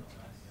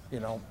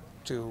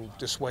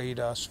dissuade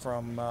us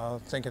from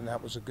thinking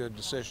that was a good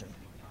decision.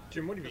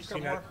 Jim, what have you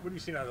seen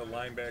out of the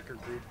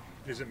linebacker group?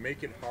 Does it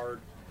make it hard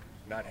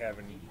not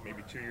having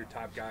maybe 2 of your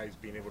top guys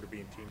being able to be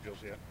in team drills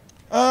yet?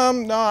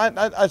 No,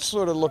 I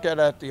sort of look at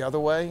it the other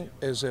way.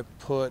 Is it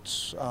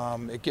puts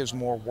it gives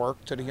more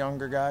work to the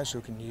younger guys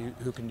who can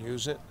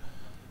use it,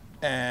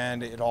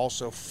 and it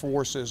also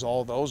forces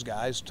all those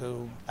guys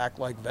to act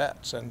like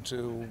vets and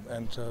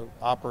to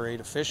operate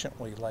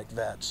efficiently like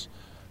vets.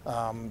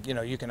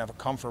 You can have a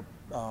comfort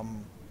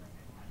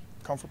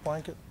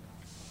blanket,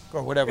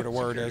 or whatever the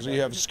word is.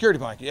 You have a security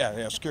blanket.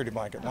 Yeah, security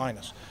blanket,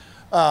 Linus.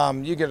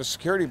 You get a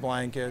security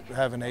blanket,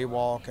 have an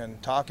AWOC and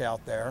TOC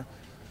out there,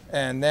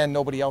 and then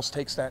nobody else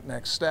takes that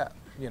next step.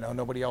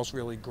 Nobody else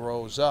really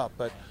grows up.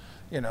 But,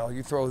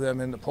 you throw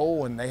them in the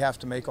pool and they have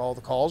to make all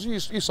the calls. You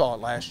saw it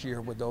last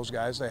year with those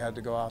guys. They had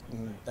to go out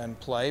and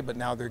play, but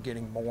now they're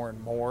getting more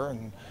and more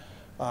and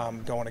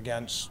going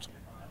against,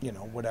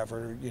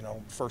 whatever,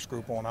 first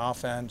group on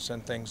offense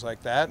and things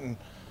like that. And,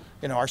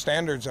 our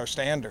standards are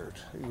standard.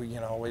 We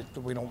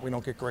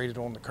don't get graded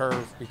on the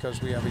curve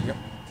because we have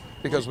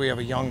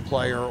a young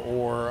player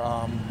or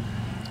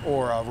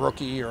a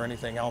rookie or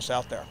anything else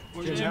out there.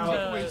 Well,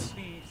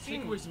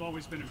 takeaways have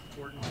always been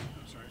important.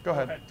 I'm sorry. Go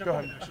ahead.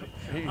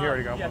 He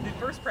already got one. Yeah, the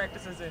first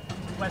practices in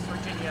West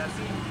Virginia,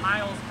 seeing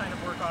Miles kind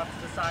of work off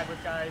to the side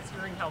with guys,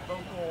 hearing how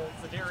vocal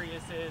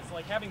Zadarius is,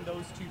 like having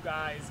those 2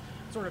 guys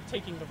sort of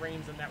taking the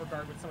reins in that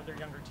regard with some of their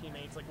younger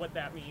teammates, like what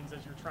that means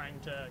as you're trying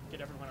to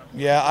get everyone on.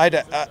 Yeah,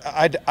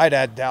 I'd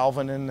add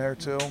Dalvin in there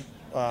too.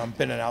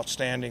 Been an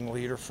outstanding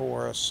leader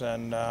for us,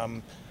 and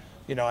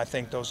I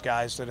think those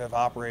guys that have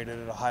operated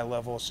at a high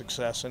level of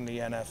success in the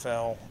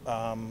NFL,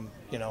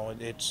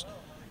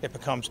 it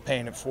becomes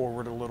paying it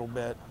forward a little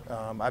bit.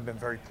 I've been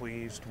very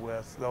pleased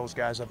with those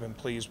guys. I've been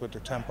pleased with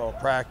their tempo of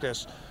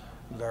practice.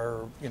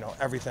 They're,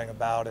 everything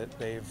about it.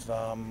 They've,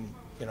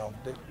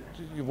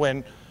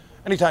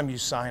 anytime you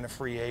sign a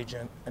free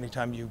agent,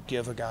 anytime you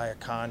give a guy a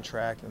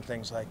contract and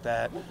things like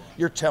that,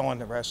 you're telling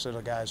the rest of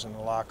the guys in the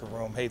locker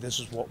room, hey, this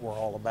is what we're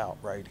all about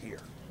right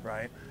here,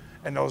 right?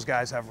 And those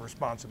guys have a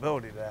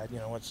responsibility to that.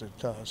 It's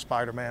a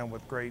Spider-Man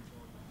with great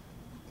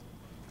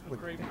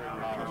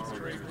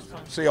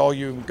see all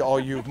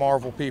you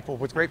Marvel people,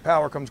 with great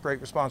power comes great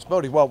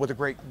responsibility. Well, with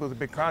a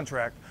big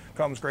contract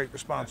comes great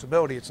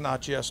responsibility. It's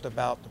not just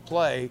about the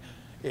play,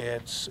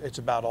 it's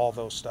about all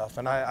those stuff.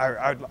 And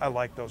I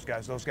like those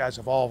guys. Those guys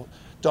have all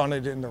done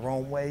it in their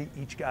own way.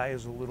 Each guy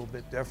is a little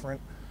bit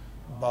different.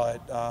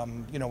 But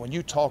when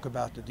you talk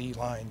about the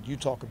D-line, you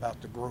talk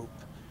about the group.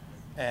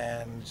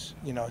 And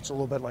it's a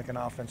little bit like an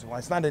offensive line.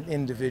 It's not an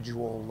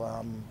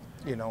individual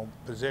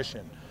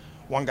position.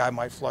 One guy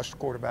might flush the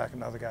quarterback,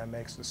 another guy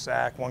makes the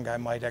sack. One guy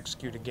might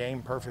execute a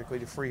game perfectly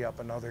to free up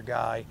another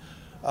guy.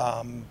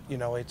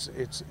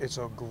 It's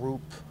a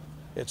group.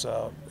 It's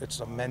a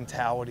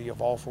mentality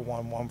of all for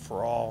one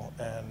for all,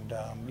 and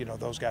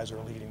those guys are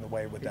leading the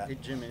way with that. Hey,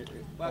 Jim,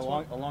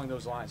 along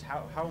those lines,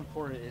 how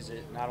important is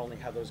it not only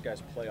how those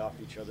guys play off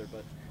each other,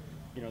 but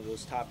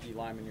those top D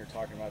linemen you're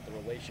talking about, the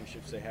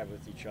relationships they have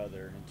with each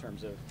other in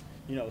terms of,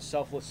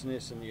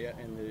 selflessness and the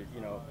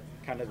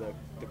kind of the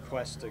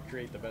quest to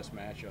create the best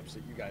matchups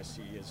that you guys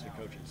see as a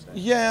coaching staff?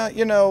 Yeah,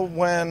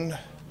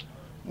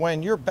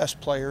 when your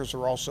best players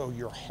are also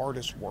your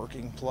hardest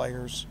working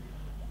players,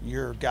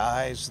 your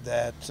guys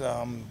that,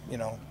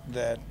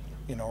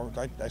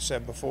 like I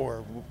said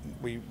before,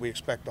 we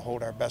expect to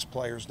hold our best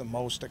players the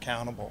most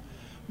accountable.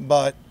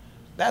 But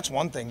that's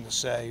one thing to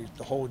say,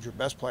 to hold your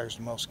best players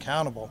the most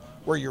accountable.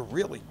 Where you're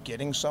really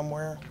getting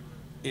somewhere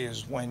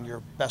is when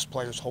your best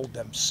players hold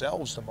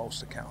themselves the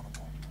most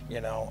accountable,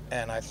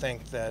 And I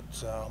think that,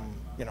 I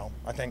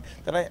think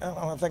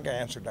I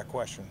answered that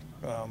question.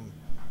 I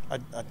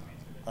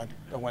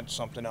went to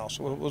something else.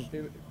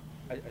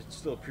 I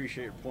still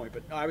appreciate your point,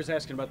 but I was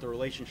asking about the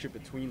relationship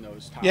between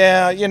those top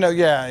Yeah,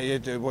 guys.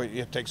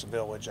 it takes a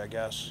village, I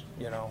guess.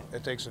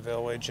 It takes a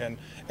village, and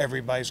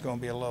everybody's going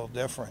to be a little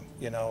different.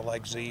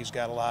 Like Z's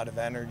got a lot of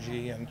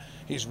energy, and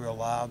he's real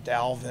loud.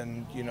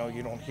 Dalvin, you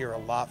don't hear a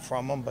lot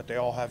from them, but they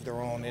all have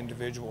their own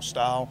individual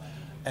style,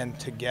 and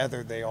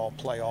together they all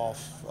play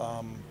off.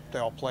 They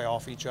all play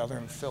off each other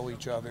and fill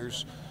each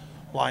other's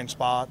blind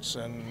spots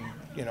and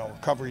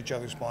cover each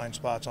other's blind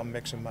spots. I'm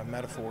mixing my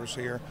metaphors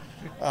here.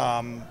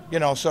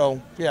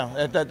 So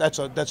yeah,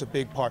 that's a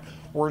big part.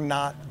 We're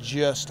not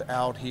just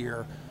out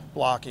here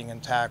blocking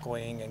and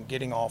tackling and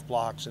getting off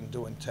blocks and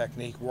doing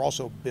technique. We're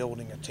also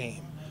building a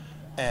team,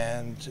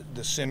 and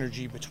the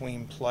synergy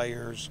between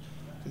players,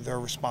 their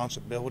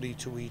responsibility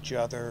to each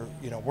other,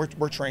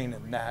 we're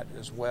training that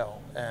as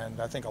well.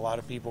 And I think a lot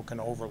of people can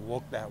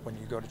overlook that when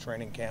you go to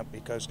training camp,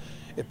 because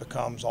it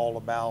becomes all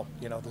about,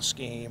 the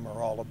scheme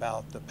or all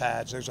about the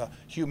pads. There's a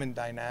human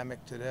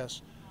dynamic to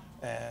this,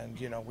 and,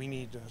 we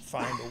need to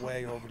find a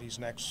way over these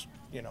next,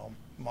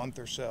 month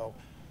or so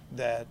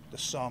that the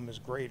sum is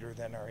greater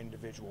than our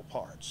individual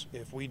parts.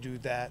 If we do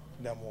that,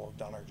 then we'll have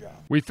done our job.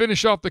 We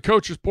finish off the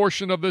coaches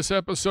portion of this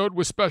episode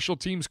with special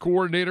teams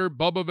coordinator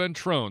Bubba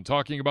Ventrone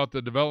talking about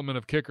the development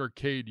of kicker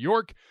Cade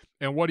York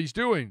and what he's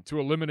doing to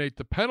eliminate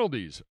the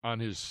penalties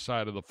on his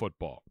side of the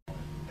football.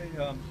 Hey,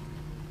 it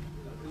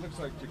looks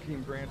like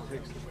Jakeem Grant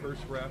takes the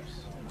first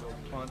reps and they'll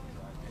punt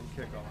and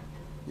kickoff.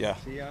 Yeah.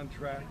 Is he on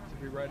track to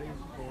be ready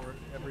for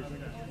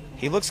everything?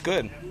 He looks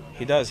good.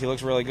 He does. He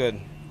looks really good.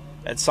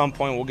 At some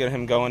point, we'll get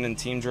him going in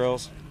team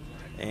drills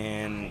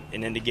and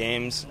into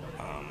games.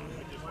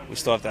 We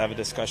still have to have a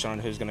discussion on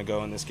who's going to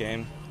go in this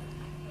game.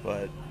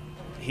 But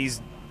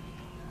he's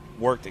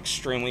worked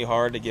extremely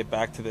hard to get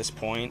back to this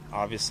point.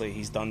 Obviously,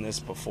 he's done this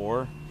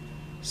before,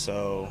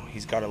 so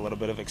he's got a little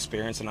bit of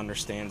experience and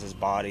understands his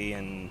body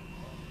and,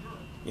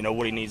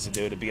 what he needs to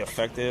do to be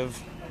effective.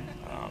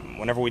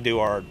 Whenever we do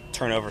our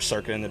turnover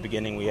circuit in the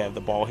beginning, we have the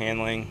ball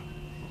handling,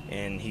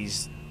 and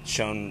he's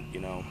shown,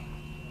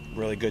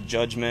 really good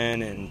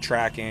judgment and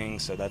tracking,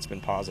 so that's been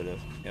positive.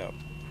 Yep.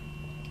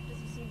 Does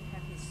he seem to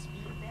have his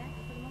speed back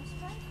for the most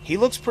part? He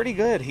looks pretty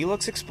good. He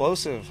looks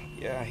explosive.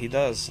 Yeah, he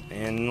does.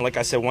 And like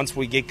I said, once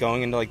we get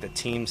going into the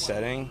team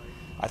setting,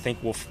 I think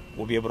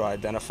we'll be able to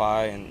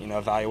identify and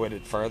evaluate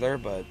it further.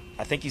 But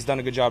I think he's done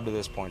a good job to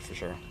this point for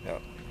sure.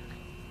 Yep.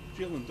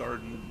 Jalen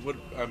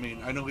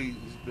Darden, I know he's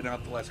been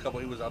out the last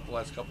couple. He was out the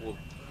last couple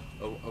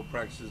of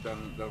practices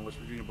down in West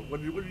Virginia. But what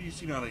have you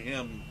seen out of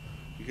him?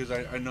 Because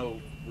I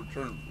know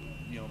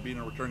being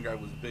a return guy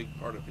was a big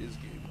part of his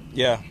game.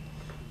 Yeah,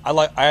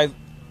 I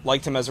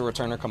liked him as a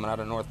returner coming out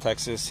of North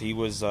Texas. He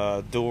was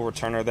a dual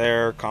returner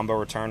there, combo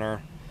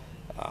returner.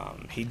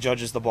 He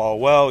judges the ball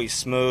well. He's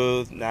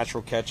smooth,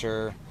 natural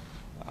catcher.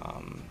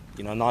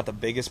 Not the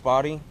biggest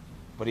body,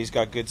 but he's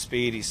got good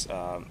speed. He's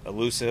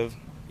elusive.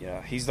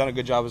 Yeah, he's done a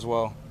good job as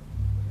well.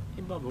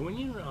 Hey, Bubba, when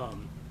you're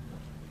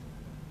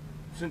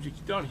since you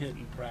don't hit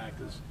in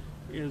practice.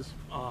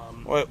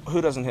 Well,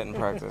 who doesn't hit in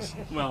practice?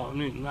 Well,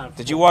 not.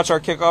 Did you watch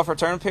our kickoff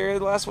return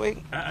period last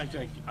week? I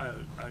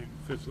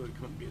physically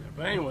couldn't be there.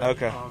 But anyway,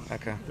 okay.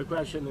 The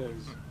question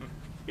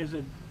is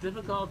it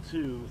difficult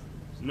to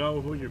know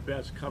who your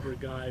best cover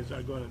guys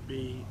are going to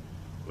be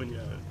when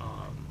you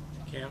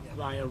can't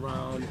fly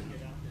around and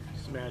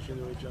smash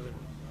into each other?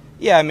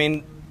 Yeah,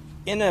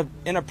 in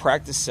a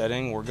practice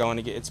setting, we're going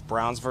to get, it's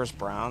Browns versus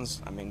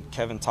Browns.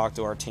 Kevin talked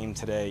to our team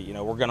today.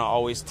 We're going to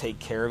always take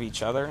care of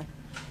each other.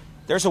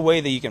 There's a way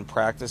that you can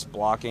practice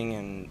blocking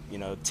and,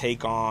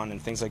 take on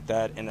and things like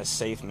that in a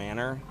safe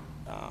manner.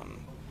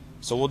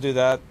 So we'll do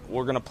that.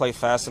 We're going to play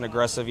fast and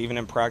aggressive even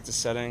in practice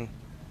setting.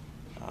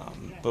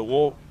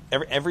 But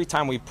every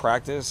time we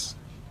practice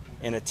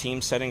in a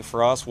team setting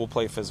for us, we'll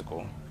play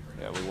physical.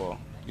 Yeah, we will.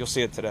 You'll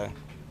see it today.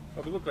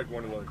 It looked like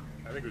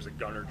I think it was a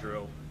gunner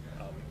drill.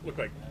 Looked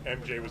like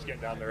MJ was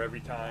getting down there every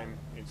time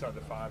inside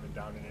the 5 and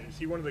down in it. Is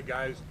he one of the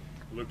guys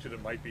who looked at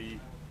it might be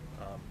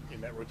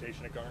in that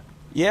rotation at gunner?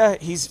 Yeah,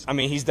 he's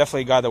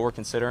definitely a guy that we're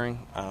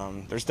considering.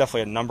 There's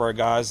definitely a number of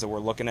guys that we're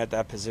looking at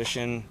that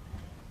position.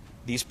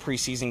 These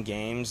preseason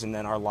games and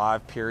then our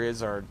live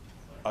periods are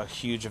a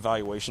huge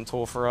evaluation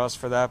tool for us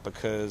for that,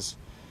 because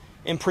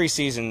in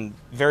preseason,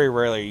 very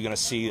rarely are you going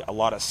to see a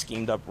lot of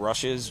schemed up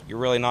rushes. You're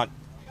really not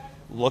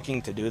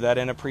looking to do that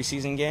in a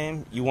preseason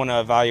game. You want to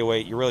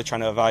evaluate, you're really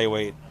trying to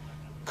evaluate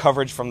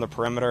coverage from the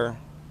perimeter.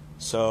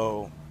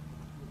 So,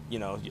 you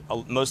know,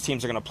 most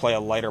teams are going to play a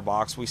lighter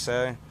box, we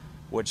say,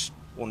 which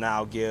will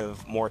now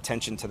give more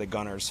attention to the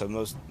gunners. So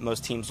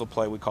most teams will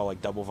play, we call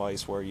like double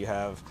vice, where you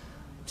have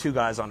two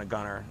guys on a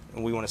gunner,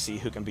 and we want to see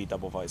who can beat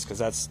double vice, because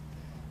that's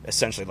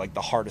essentially like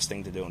the hardest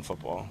thing to do in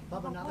football.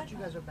 Bubba, now that you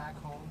guys are back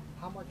home,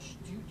 how much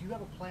do you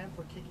have a plan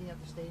for kicking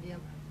at the stadium,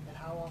 and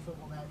how often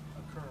will that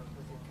occur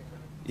with your kicker?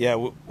 Yeah,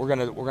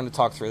 we're gonna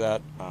talk through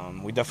that.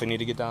 We definitely need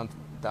to get down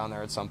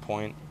there at some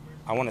point.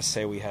 I want to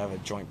say we have a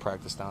joint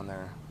practice down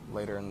there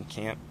later in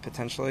camp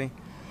potentially,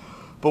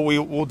 but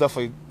we'll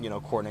definitely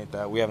coordinate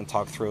that. We haven't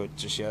talked through it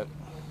just yet.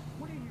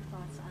 What are your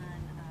thoughts on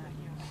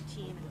the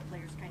team and the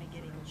players kind of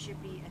getting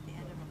chippy at the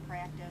end of a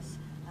practice,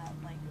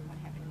 like what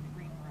happened in the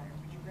Greenbrier?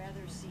 Would you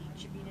rather see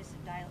chippiness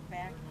and dial it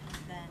back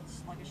than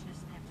sluggishness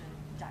and have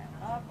to dial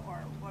it up, or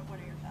what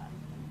are your thoughts?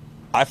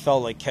 I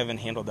felt like Kevin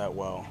handled that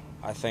well.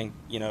 I think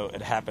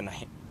it happened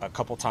a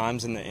couple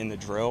times in the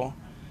drill.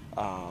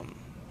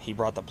 He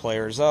brought the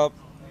players up,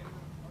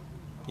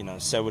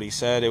 said what he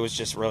said. It was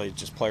just really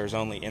just players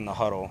only in the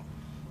huddle.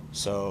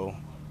 So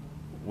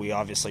we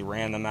obviously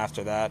ran them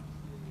after that.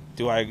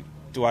 Do I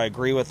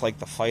agree with like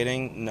the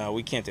fighting? No,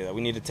 we can't do that.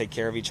 We need to take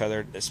care of each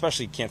other.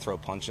 Especially can't throw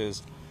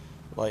punches.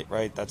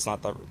 Right? That's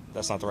not the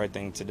right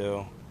thing to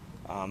do.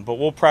 But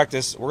we'll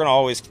practice. We're gonna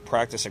always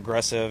practice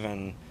aggressive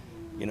and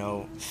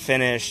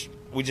finish.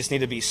 We just need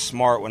to be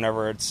smart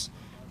whenever it's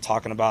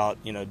talking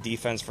about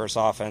defense versus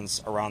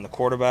offense around the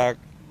quarterback.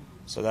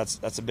 So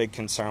that's a big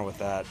concern with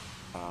that.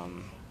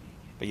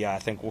 But yeah, I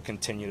think we'll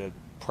continue to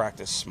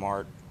practice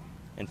smart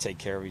and take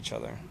care of each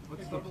other.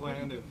 What's the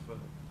plan if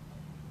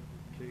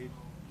Cade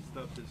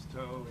stubbed his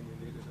toe and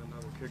you needed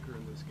another kicker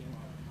in this game?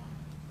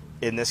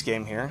 In this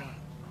game here,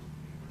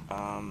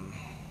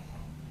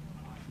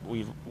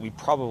 we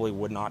probably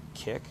would not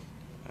kick.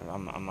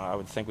 I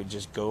would think we'd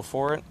just go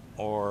for it,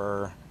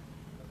 or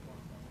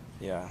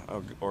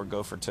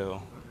go for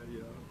two.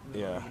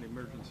 You don't have an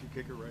emergency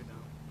kicker right now?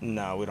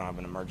 No, we don't have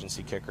an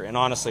emergency kicker. And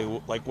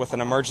honestly, like with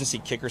an emergency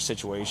kicker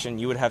situation,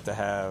 you would have to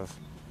have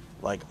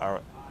like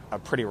a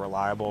pretty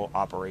reliable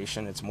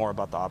operation. It's more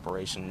about the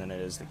operation than it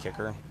is the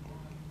kicker.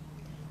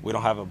 We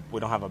don't have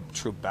a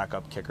true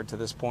backup kicker to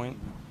this point,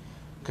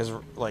 because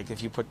like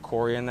if you put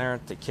Corey in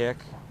there to kick,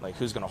 like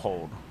who's going to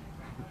hold?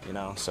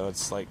 So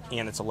it's like,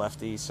 and it's a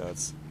lefty, so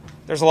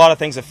there's a lot of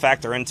things that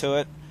factor into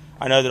it.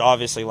 I know that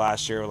obviously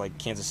last year, like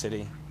Kansas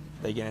City,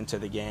 they get into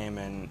the game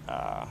and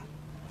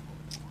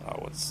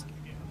what's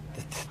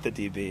the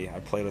DB? I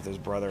played with his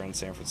brother in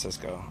San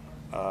Francisco.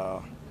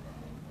 I'm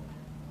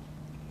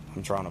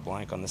drawing a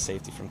blank on the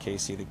safety from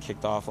KC that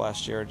kicked off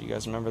last year. Do you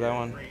guys remember that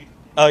one?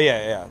 Oh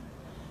yeah.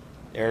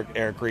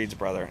 Eric Reed's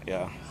brother.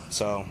 Yeah.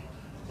 So,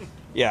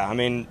 yeah. I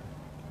mean,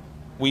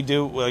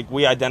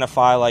 we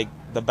identify like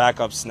the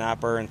backup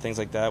snapper and things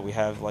like that. We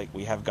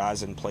have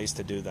guys in place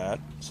to do that.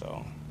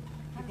 So.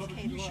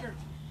 Can you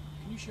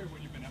share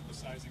what you've been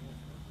emphasizing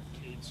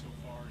with Cade so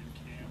far in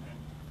camp, and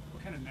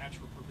what kind of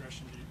natural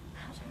progression do you?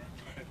 I'm sorry.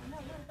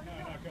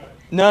 Go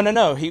ahead.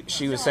 No.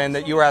 She was saying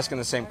that you were asking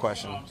the same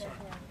question. Oh, I'm sorry.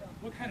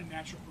 What kind of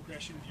natural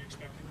progression do you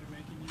expect him to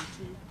make in year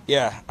two?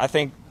 Yeah, I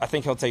think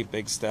he'll take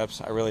big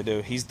steps. I really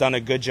do. He's done a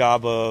good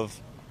job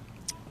of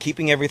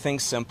keeping everything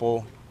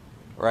simple,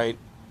 right?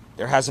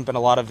 There hasn't been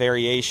a lot of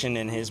variation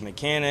in his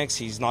mechanics.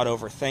 He's not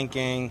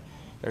overthinking.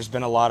 There's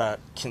been a lot of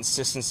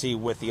consistency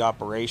with the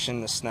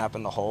operation, the snap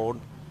and the hold.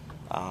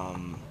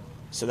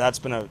 So that's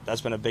been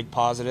a big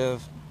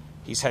positive.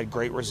 He's had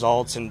great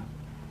results in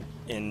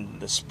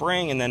the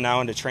spring and then now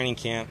into training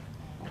camp.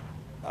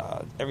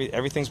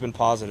 Everything's been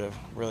positive,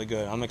 really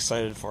good. I'm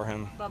excited for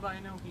him. Bubba, I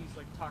know he's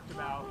talked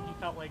about, he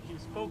felt like he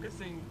was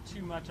focusing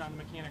too much on the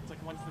mechanics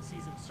once the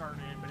season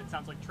started, but it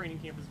sounds like training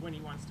camp is when he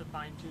wants to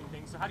fine tune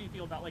things. So how do you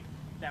feel about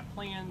that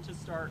plan to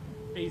start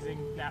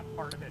phasing that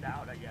part of it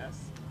out, I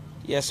guess?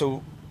 Yeah,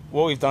 so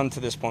what we've done to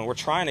this point, we're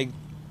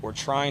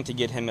trying to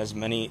get him as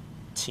many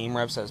team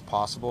reps as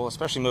possible,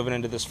 especially moving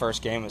into this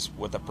first game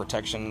with the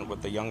protection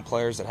with the young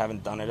players that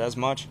haven't done it as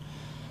much.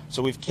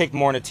 So we've kicked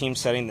more in a team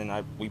setting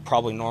than we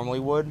probably normally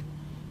would.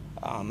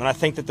 And I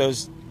think that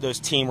those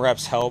team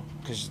reps help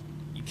because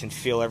you can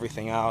feel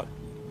everything out.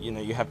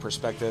 You have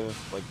perspective,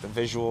 like the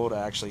visual to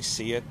actually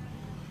see it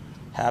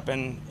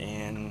happen.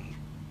 And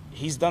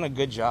he's done a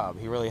good job.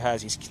 He really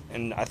has.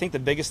 And I think the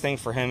biggest thing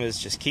for him is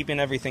just keeping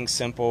everything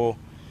simple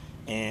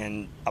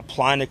and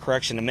applying the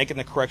correction and making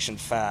the correction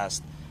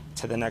fast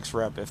to the next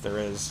rep if there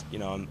is,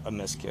 a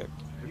missed kick.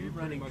 Have you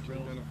pretty much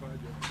identified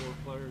your 4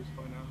 players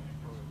by now?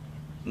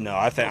 No,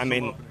 I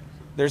mean,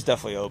 there's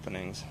definitely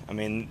openings. I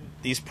mean,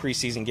 these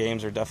preseason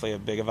games are definitely a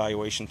big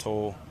evaluation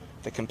tool.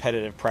 The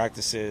competitive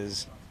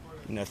practices,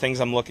 things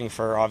I'm looking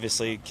for,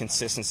 obviously,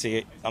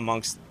 consistency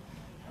amongst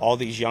all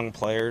these young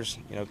players,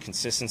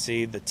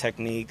 consistency, the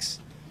techniques,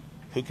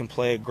 who can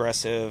play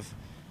aggressive.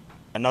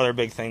 Another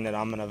big thing that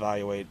I'm going to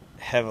evaluate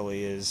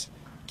heavily is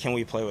can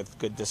we play with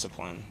good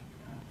discipline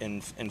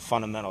in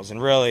fundamentals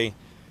and really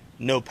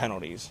no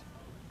penalties.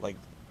 Like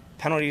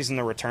penalties in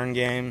the return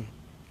game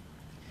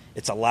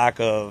it's a lack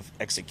of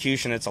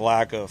execution. It's a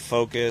lack of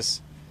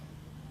focus.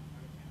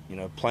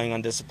 Playing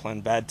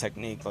undisciplined, bad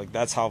technique. Like,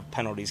 that's how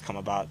penalties come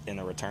about in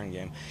a return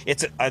game.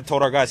 I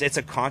told our guys, it's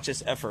a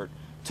conscious effort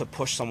to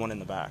push someone in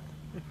the back.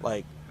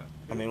 Like,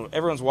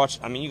 everyone's watched.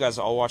 You guys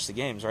all watch the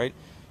games, right?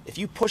 If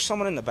you push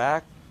someone in the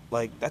back,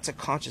 like, that's a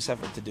conscious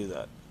effort to do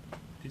that.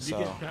 Did you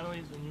get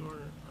penalties when you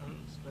were on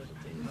special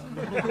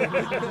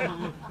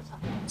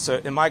teams? So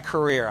in my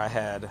career, I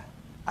had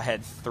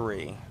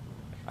 3.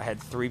 I had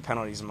 3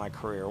 penalties in my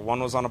career. 1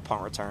 was on a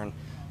punt return.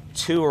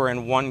 2 were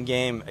in one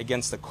game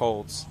against the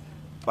Colts.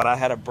 But I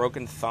had a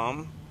broken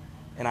thumb,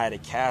 and I had a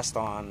cast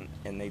on,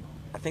 and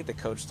I think the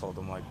coach told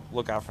them, like,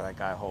 look out for that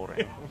guy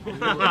holding. Were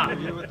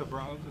you with the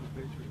Browns or the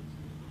Patriots?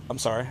 I'm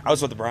sorry. I was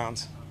with the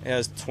Browns. It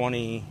was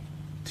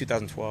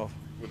 2012.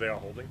 Were they all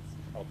holding?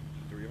 All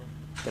 3 of them?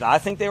 Did I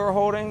think they were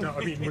holding? No,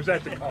 was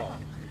that the call?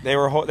 They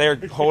were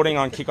holding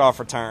on kickoff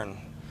return.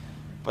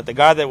 But the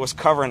guy that was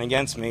covering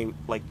against me,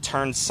 like,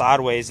 turned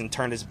sideways and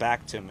turned his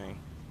back to me.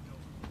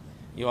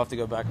 You'll have to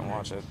go back and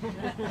watch it.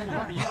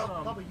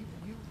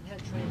 Had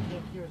training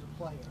camp here as a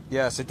player.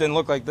 Yes, it didn't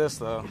look like this,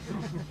 though.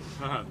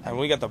 And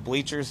we got the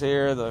bleachers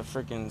here, the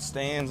freaking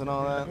stands and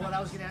all that. Well,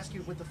 I was going to ask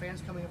you, with the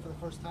fans coming in for the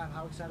first time,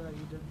 how excited are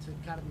you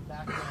to kind of be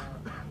back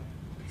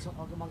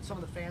among some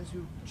of the fans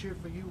who cheered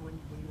for you when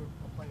you were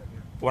a player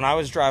here? When I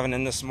was driving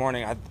in this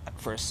morning,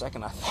 for a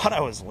second, I thought I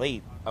was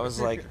late. I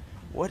was like,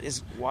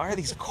 why are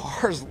these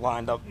cars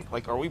lined up?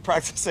 Like, are we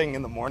practicing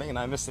in the morning and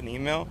I missed an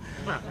email?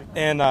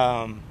 And,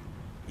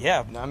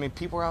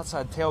 people were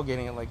outside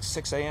tailgating at like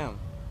 6 a.m.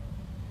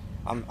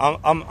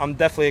 I'm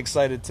definitely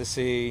excited to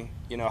see,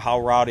 how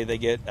rowdy they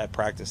get at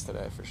practice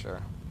today, for sure.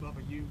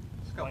 Bubba, you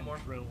run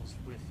drills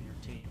with your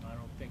team. I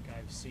don't think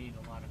I've seen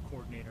a lot of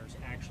coordinators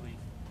actually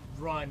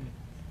run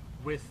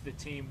with the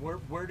team.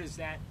 Where does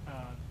that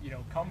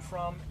come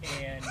from?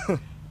 And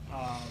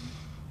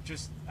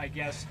just, I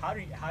guess, how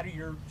do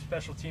your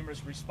special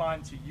teamers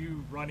respond to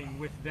you running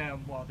with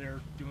them while they're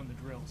doing the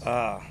drills?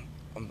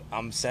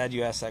 I'm sad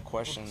you asked that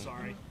question. Oh,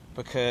 sorry.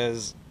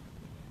 Because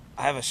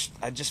I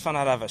just found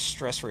out I have a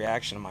stress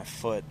reaction in my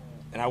foot,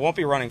 and I won't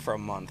be running for a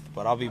month,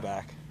 but I'll be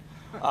back.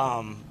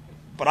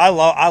 But I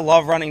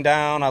love running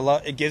down.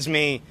 It gives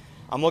me.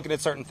 I'm looking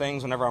at certain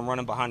things whenever I'm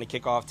running behind the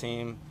kickoff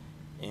team,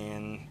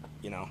 and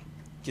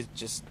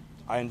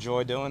I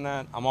enjoy doing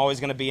that. I'm always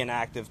going to be an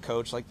active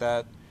coach like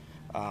that.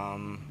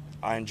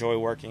 I enjoy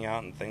working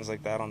out and things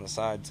like that on the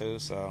side too.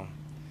 So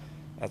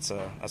that's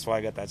why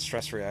I got that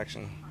stress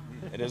reaction.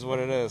 It is what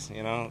it is,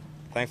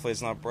 Thankfully,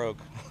 it's not broke.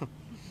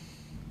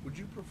 Would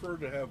you prefer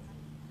to have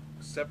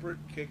separate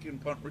kick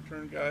and punt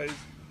return guys,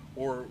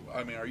 or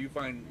are you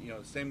fine,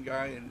 the same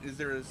guy? And is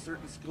there a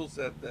certain skill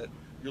set that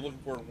you're looking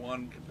for in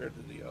one compared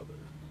to the other?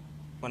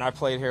 When I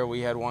played here,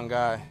 we had one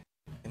guy,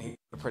 and he did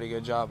a pretty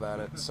good job at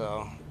it.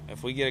 So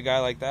if we get a guy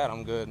like that,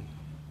 I'm good.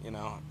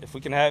 If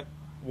we can have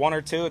 1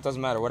 or 2, it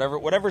doesn't matter.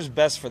 Whatever's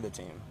best for the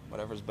team.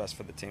 Whatever's best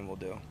for the team, we'll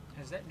do.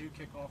 Has that new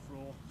kickoff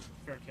rule,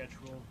 fair catch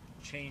rule,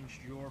 changed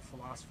your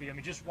philosophy?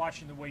 Just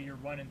watching the way you're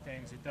running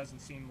things, it doesn't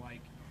seem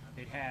like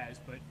it has,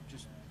 but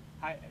just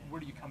where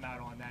do you come out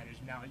on that? Is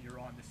now that you're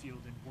on the field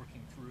and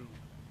working through?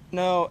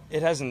 No,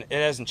 it hasn't. It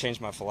hasn't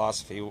changed my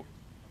philosophy.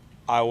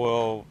 I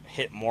will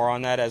hit more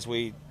on that as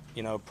we,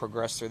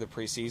 progress through the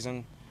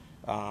preseason.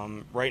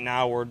 Right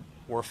now,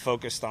 we're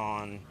focused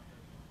on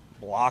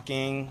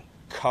blocking,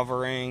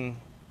 covering,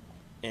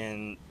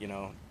 and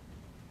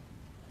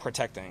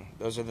protecting.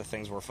 Those are the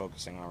things we're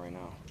focusing on right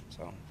now.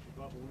 So.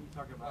 But when we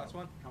talk about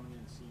coming in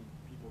and seeing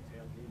people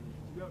tailgating,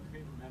 do you have a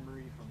favorite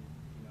memory from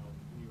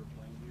when you were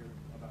playing here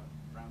about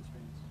Browns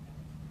fans?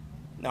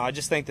 No, I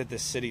just think that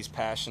this city's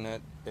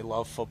passionate. They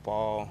love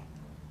football.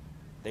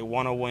 They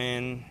want to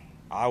win.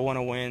 I want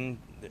to win.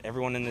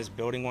 Everyone in this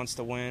building wants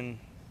to win.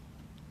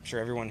 I'm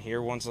sure everyone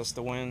here wants us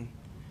to win.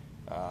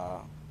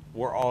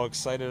 We're all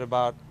excited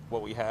about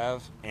what we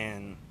have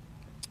and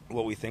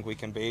what we think we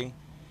can be.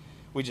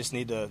 We just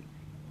need to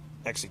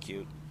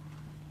execute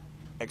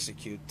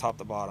top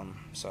to bottom.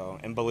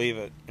 And believe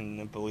it,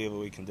 and believe that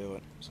we can do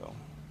it. So.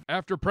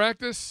 After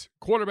practice,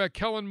 quarterback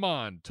Kellen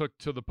Mond took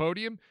to the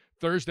podium.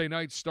 Thursday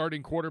night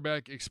starting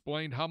quarterback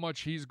explained how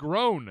much he's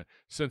grown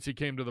since he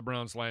came to the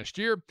Browns last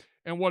year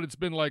and what it's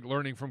been like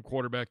learning from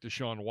quarterback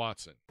Deshaun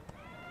Watson.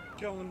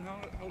 Kellen,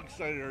 how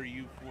excited are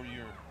you for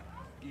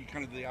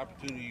the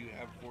opportunity you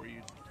have for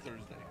you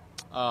Thursday?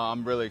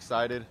 I'm really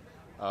excited.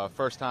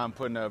 First time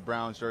putting a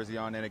Browns jersey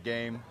on in a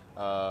game.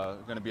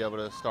 Going to be able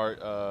to start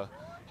a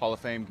Hall of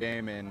Fame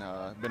game, and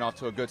been off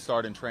to a good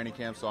start in training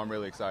camp, so I'm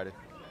really excited.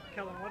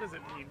 Kellen, what does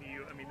it mean to you?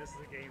 This is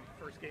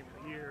a first game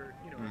of the year.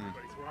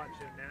 Everybody's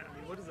watching that.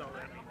 What does all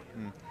that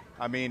mean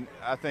to you?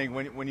 I think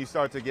when you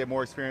start to get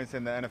more experience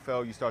in the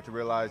NFL, you start to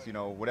realize,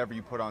 whatever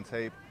you put on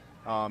tape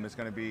is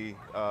going to be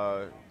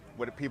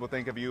what people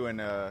think of you and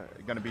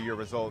going to be your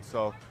results.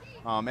 So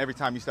every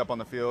time you step on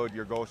the field,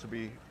 your goal should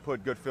be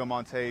put good film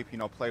on tape,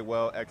 play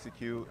well,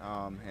 execute,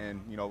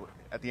 and,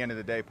 at the end of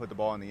the day, put the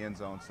ball in the end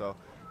zone. So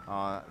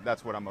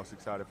that's what I'm most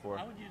excited for.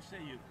 How would you say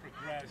you've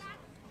progressed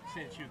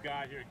since you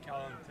got here,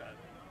 Kellen,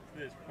 to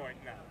this point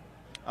now?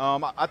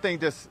 I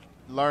think just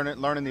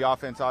learning the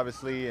offense,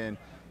 obviously, and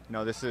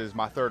this is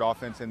my third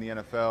offense in the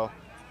NFL,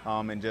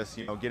 and just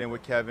getting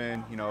with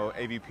Kevin,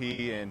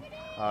 AVP, and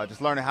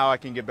just learning how I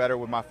can get better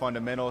with my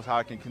fundamentals, how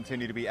I can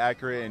continue to be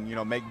accurate,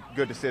 and make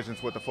good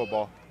decisions with the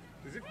football.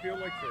 Does it feel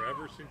like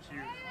forever since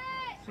you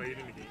played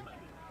in the game?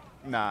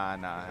 Nah,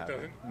 It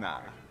doesn't?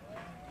 Nah.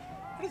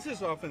 How does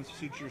this offense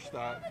suit your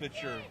style, fit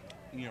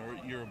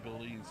your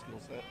ability and skill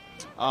set?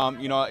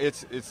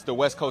 It's the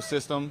West Coast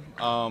system,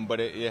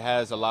 but it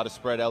has a lot of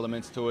spread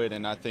elements to it,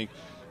 and I think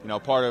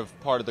part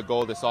of the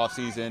goal this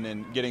offseason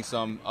and getting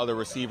some other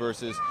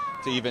receivers is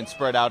to even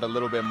spread out a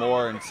little bit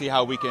more and see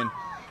how we can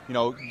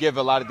give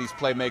a lot of these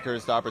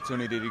playmakers the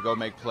opportunity to go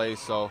make plays.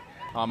 So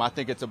I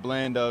think it's a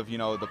blend of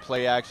the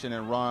play action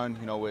and run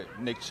with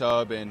Nick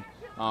Chubb and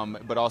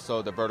but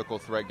also the vertical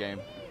threat game.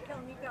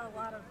 Kellen, you've got a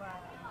lot of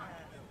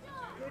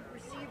good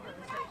receivers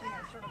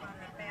that sort of on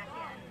the back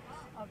end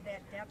of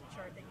that depth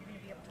chart that you're going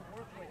to be able to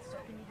work with. So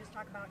can you just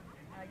talk about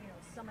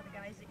some of the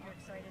guys that you're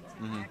excited to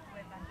connect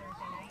with on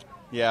Thursday night?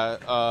 Yeah,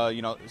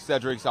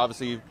 Cedric's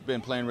obviously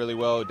been playing really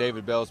well.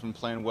 David Bell's been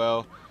playing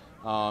well,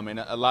 and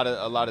a lot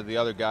of the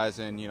other guys.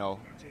 And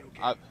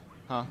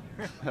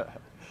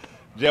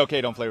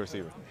JOK don't play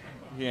receiver.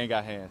 He ain't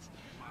got hands.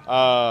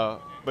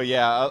 But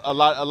yeah, a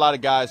lot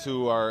of guys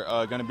who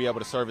are going to be able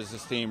to service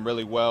this team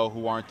really well,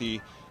 who aren't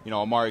the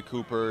Amari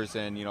Coopers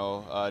and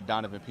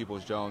Donovan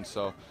Peoples-Jones.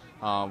 So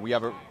we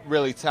have a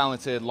really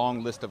talented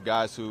long list of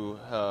guys who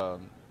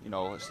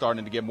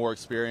starting to get more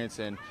experience,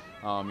 and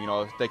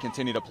if they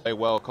continue to play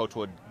well, Coach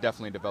will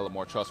definitely develop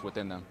more trust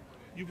within them.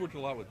 You've worked a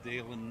lot with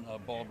Dalen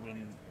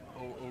Baldwin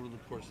over the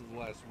course of the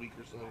last week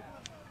or so.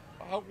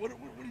 What do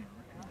you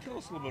tell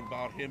us a little bit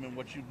about him and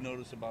what you've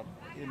noticed about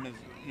him as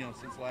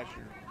since last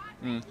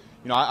year?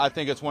 I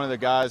think it's one of the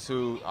guys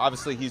who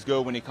obviously he's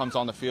good when he comes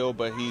on the field,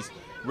 but he's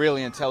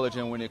really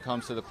intelligent when it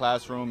comes to the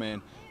classroom,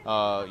 and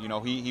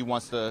he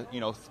wants to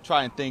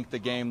try and think the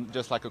game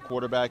just like a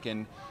quarterback,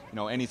 and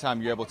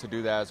anytime you're able to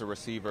do that as a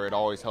receiver, it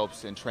always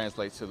helps and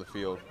translates to the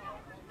field.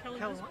 Kellen,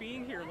 just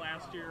being here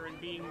last year and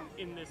being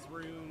in this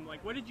room,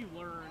 what did you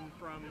learn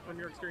from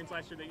your experience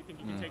last year that you think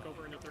you can take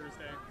over into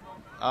Thursday?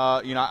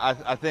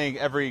 I think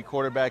every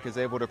quarterback is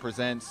able to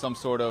present some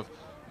sort of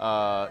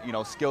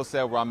skill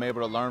set where I'm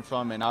able to learn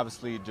from, and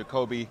obviously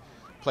Jacoby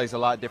plays a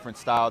lot different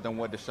style than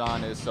what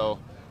Deshaun is, so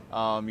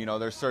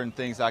there's certain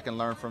things I can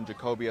learn from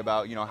Jacoby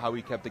about how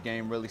he kept the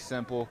game really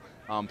simple,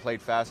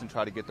 played fast and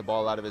tried to get the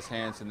ball out of his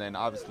hands, and then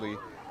obviously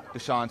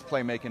Deshaun's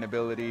playmaking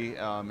ability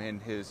and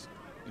his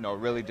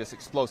really just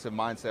explosive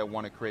mindset,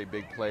 want to create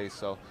big plays.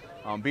 So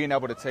being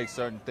able to take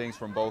certain things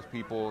from both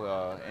people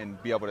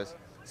and be able to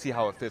see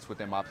how it fits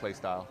within my play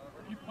style.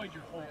 You played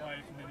your whole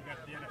life and then you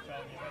got to the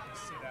NFL and you had to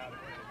sit out of it.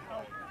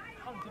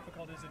 How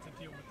difficult is it to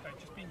deal with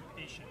just being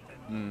patient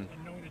and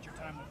knowing that your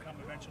time will come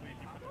eventually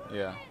if you put the work in?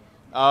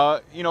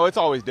 Yeah. It's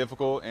always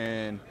difficult,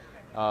 and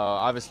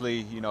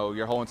obviously,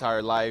 your whole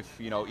entire life,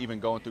 even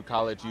going through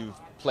college, you've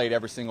played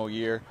every single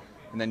year,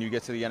 and then you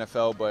get to the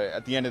NFL. But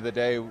at the end of the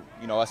day,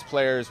 us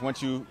players,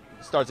 once you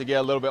start to get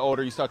a little bit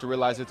older, you start to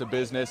realize it's a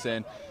business,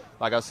 and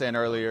like I was saying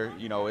earlier,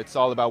 it's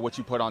all about what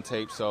you put on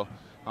tape. So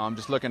I'm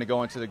just looking to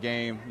go into the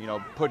game,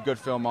 put good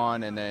film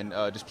on, and then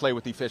just play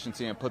with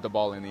efficiency and put the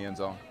ball in the end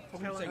zone.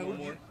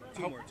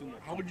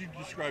 How would you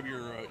describe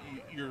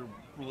your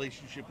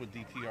relationship with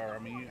DTR? I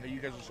mean, you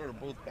guys are sort of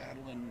both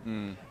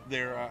battling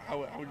there. How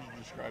would you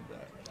describe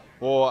that?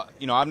 Well,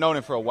 I've known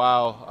him for a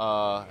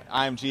while.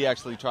 IMG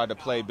actually tried to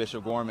play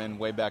Bishop Gorman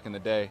way back in the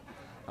day,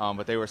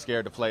 but they were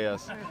scared to play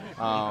us.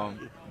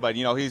 But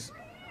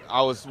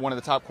I was one of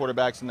the top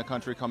quarterbacks in the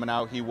country coming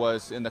out. He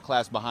was in the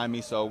class behind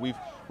me, so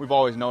we've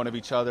always known of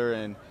each other,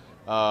 and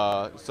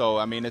so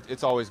I mean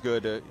it's always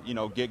good to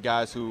get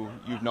guys who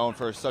you've known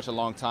for such a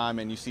long time,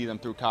 and you see them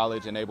through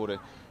college and able to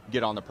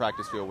get on the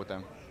practice field with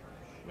them.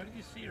 Where do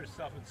you see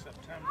yourself in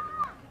September?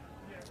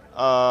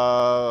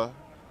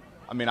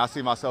 I mean, I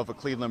see myself a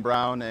Cleveland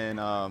Brown, and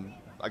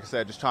like I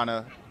said, just trying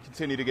to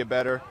continue to get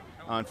better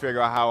and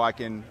figure out how I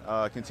can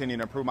continue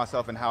to improve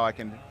myself and how I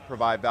can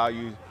provide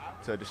value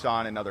to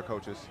Deshaun and other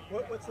coaches.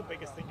 What's the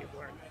biggest thing you've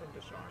learned from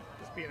Deshaun,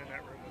 just being in that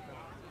room with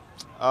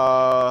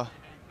him?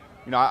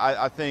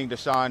 I think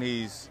Deshaun,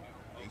 he's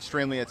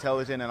extremely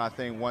intelligent, and I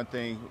think one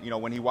thing,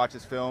 when he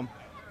watches film,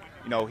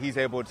 he's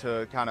able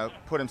to kind of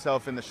put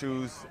himself in the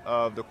shoes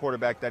of the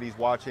quarterback that he's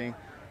watching,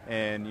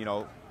 and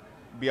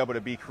be able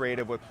to be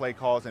creative with play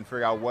calls and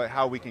figure out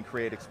how we can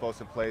create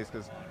explosive plays.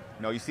 Because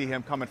you see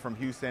him coming from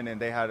Houston,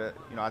 and they had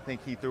I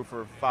think he threw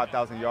for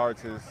 5,000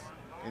 yards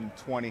in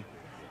 20,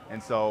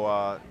 and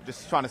so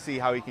just trying to see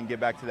how he can get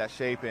back to that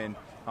shape and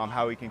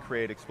how he can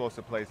create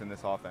explosive plays in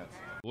this offense.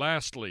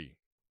 Lastly,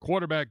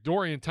 quarterback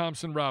Dorian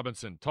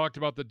Thompson-Robinson talked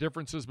about the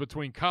differences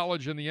between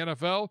college and the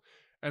NFL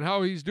and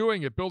how he's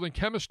doing at building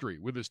chemistry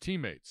with his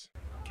teammates.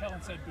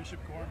 Kellen said Bishop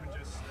Gorman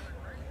just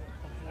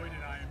avoided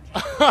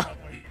IMG.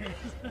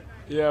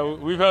 Yeah,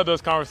 we've had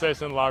those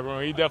conversations in the locker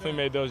room. He definitely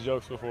made those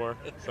jokes before,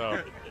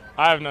 so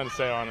I have nothing to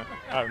say on it.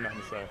 How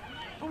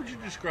would you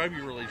describe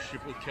your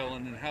relationship with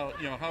Kellen, and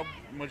how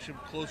much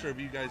closer have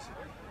you guys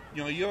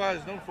you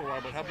guys known for a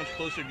while, but how much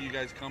closer have you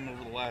guys come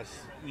over the last,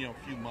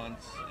 few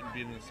months and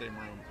being in the same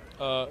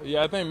room?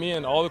 Yeah, I think me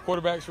and all the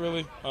quarterbacks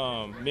really,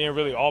 me and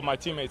really all my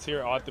teammates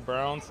here at the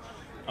Browns,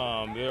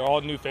 they're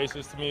all new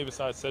faces to me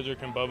besides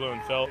Cedric and Bubba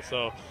and Pelt.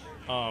 So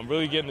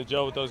really getting to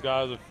gel with those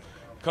guys have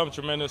come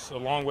a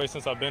long way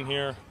since I've been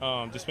here.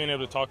 Just being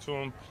able to talk to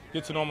them,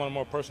 get to know them on a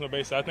more personal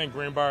basis. I think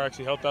Greenbrier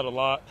actually helped out a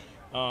lot,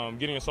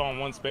 getting us all in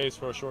one space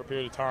for a short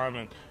period of time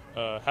and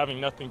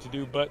having nothing to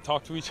do but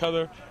talk to each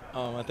other.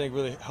 I think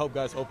really helped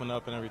guys open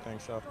up and everything.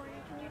 So.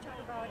 Can you talk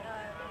about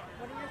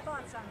what are your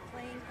thoughts on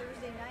playing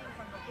Thursday night in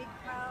front of a big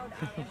crowd on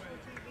national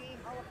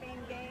TV, Hall of Fame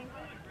game?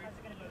 How's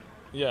it going to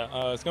be?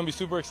 Yeah, it's going to be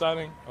super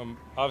exciting. I'm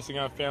obviously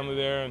going to have family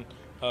there and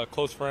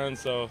close friends,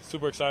 so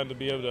super excited to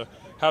be able to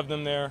have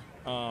them there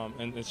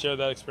and share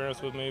that experience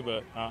with me.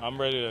 But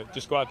I'm ready to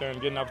just go out there and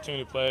get an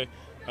opportunity to play.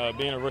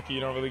 Being a rookie, you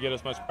don't really get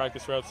as much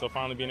practice reps, so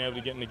finally being able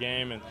to get in the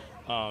game and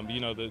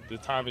the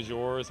time is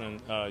yours,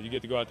 and you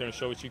get to go out there and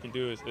show what you can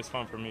do is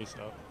fun for me.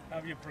 So. How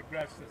have you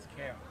progressed this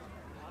camp?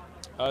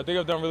 I think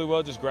I've done really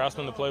well just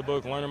grasping the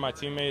playbook, learning my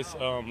teammates,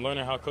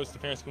 learning how Coach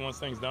Stefanski wants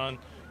things done,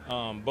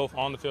 both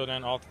on the field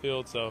and off the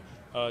field. So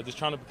just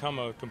trying to become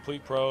a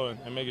complete pro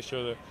and making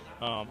sure that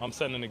I'm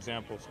setting an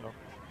example. So.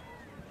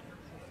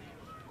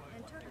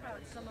 And talk about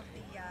some of the,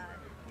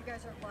 you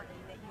guys are lucky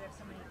that you have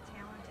so many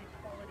talented,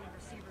 quality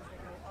receivers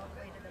that go all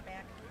the way to the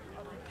back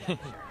of the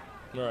depth chart.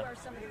 Right. Who are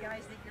some of the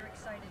guys that you're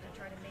excited to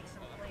try to make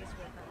some plays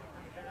with on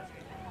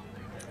Thursday?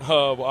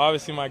 Well,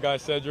 obviously my guy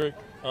Cedric,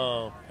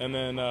 and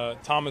then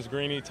Thomas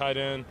Greeny, tight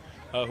end,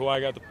 who I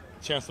got the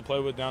chance to play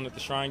with down at the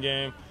Shrine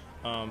game.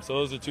 So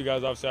those are two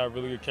guys obviously I have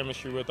really good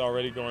chemistry with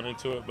already going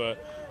into it.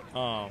 But,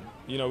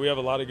 we have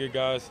a lot of good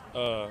guys.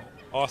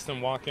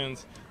 Austin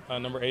Watkins,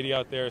 number 80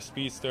 out there,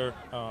 speedster.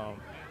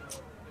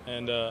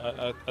 And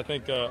I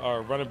think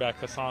our running back,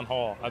 Hassan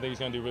Hall, I think he's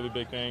going to do really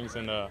big things,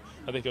 and I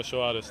think he'll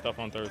show out his stuff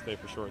on Thursday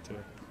for sure, too.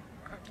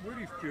 Where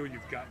do you feel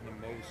you've gotten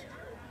the most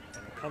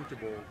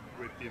comfortable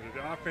with either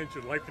the offense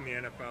or life in the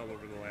NFL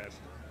over the last,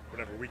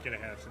 week and a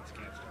half since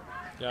camp started?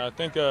 Yeah, I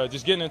think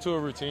just getting into a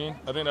routine.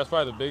 I think that's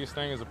probably the biggest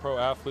thing as a pro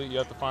athlete. You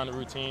have to find a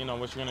routine on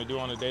what you're going to do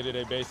on a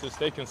day-to-day basis,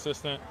 stay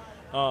consistent.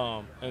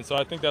 And so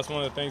I think that's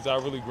one of the things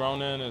I've really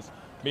grown in is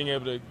being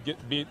able to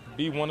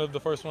be one of the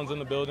first ones in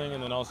the building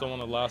and then also one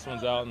of the last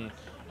ones out, and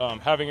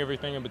having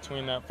everything in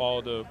between that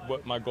fall to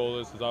what my goal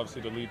is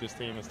obviously to lead this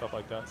team and stuff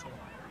like that. So.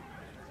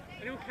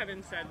 I know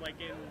Kevin said,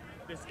 in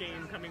this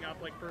game coming up,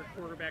 for a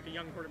quarterback, a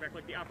young quarterback,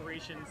 the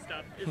operation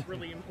stuff is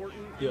really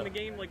important in the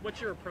game. What's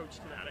your approach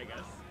to that, I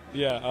guess?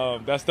 Yeah,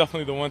 that's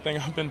definitely the one thing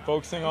I've been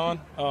focusing on.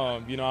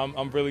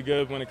 I'm really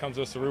good when it comes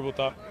to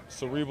the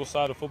cerebral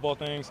side of football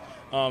things,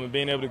 and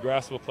being able to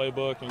grasp a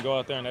playbook and go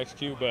out there and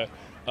execute. But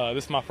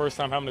this is my first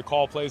time having to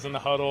call plays in the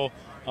huddle,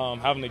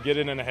 having to get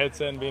it in a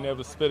headset and being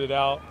able to spit it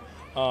out.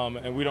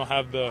 And we don't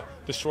have the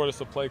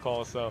shortest of play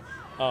calls. So,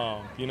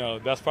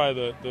 that's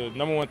probably the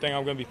number one thing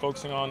I'm going to be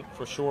focusing on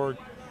for sure,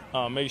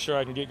 making sure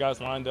I can get guys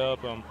lined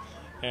up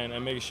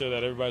and making sure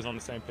that everybody's on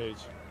the same page.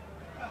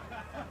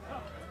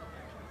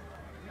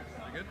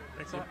 Good.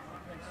 Thanks a lot.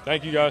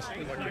 Thank you, guys.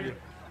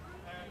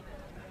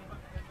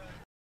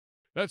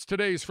 That's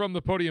today's From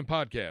the Podium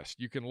podcast.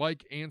 You can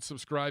like and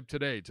subscribe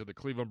today to the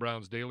Cleveland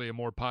Browns Daily and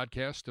More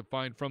podcast to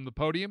find From the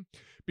Podium.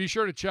 Be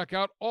sure to check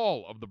out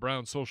all of the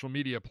Browns social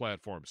media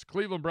platforms,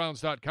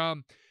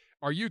 clevelandbrowns.com,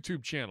 our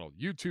YouTube channel,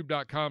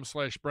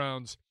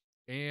 youtube.com/Browns,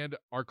 and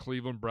our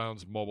Cleveland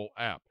Browns mobile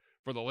app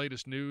for the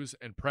latest news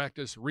and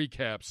practice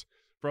recaps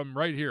from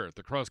right here at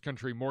the Cross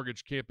Country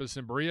Mortgage Campus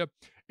in Berea,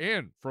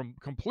 and from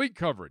complete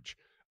coverage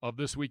of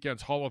this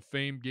weekend's Hall of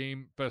Fame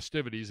game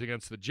festivities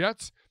against the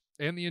Jets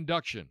and the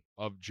induction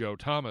of Joe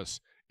Thomas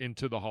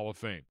into the Hall of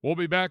Fame. We'll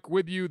be back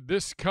with you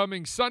this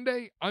coming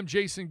Sunday. I'm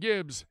Jason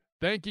Gibbs,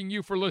 thanking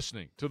you for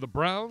listening to the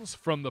Browns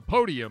from the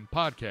Podium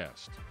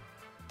podcast.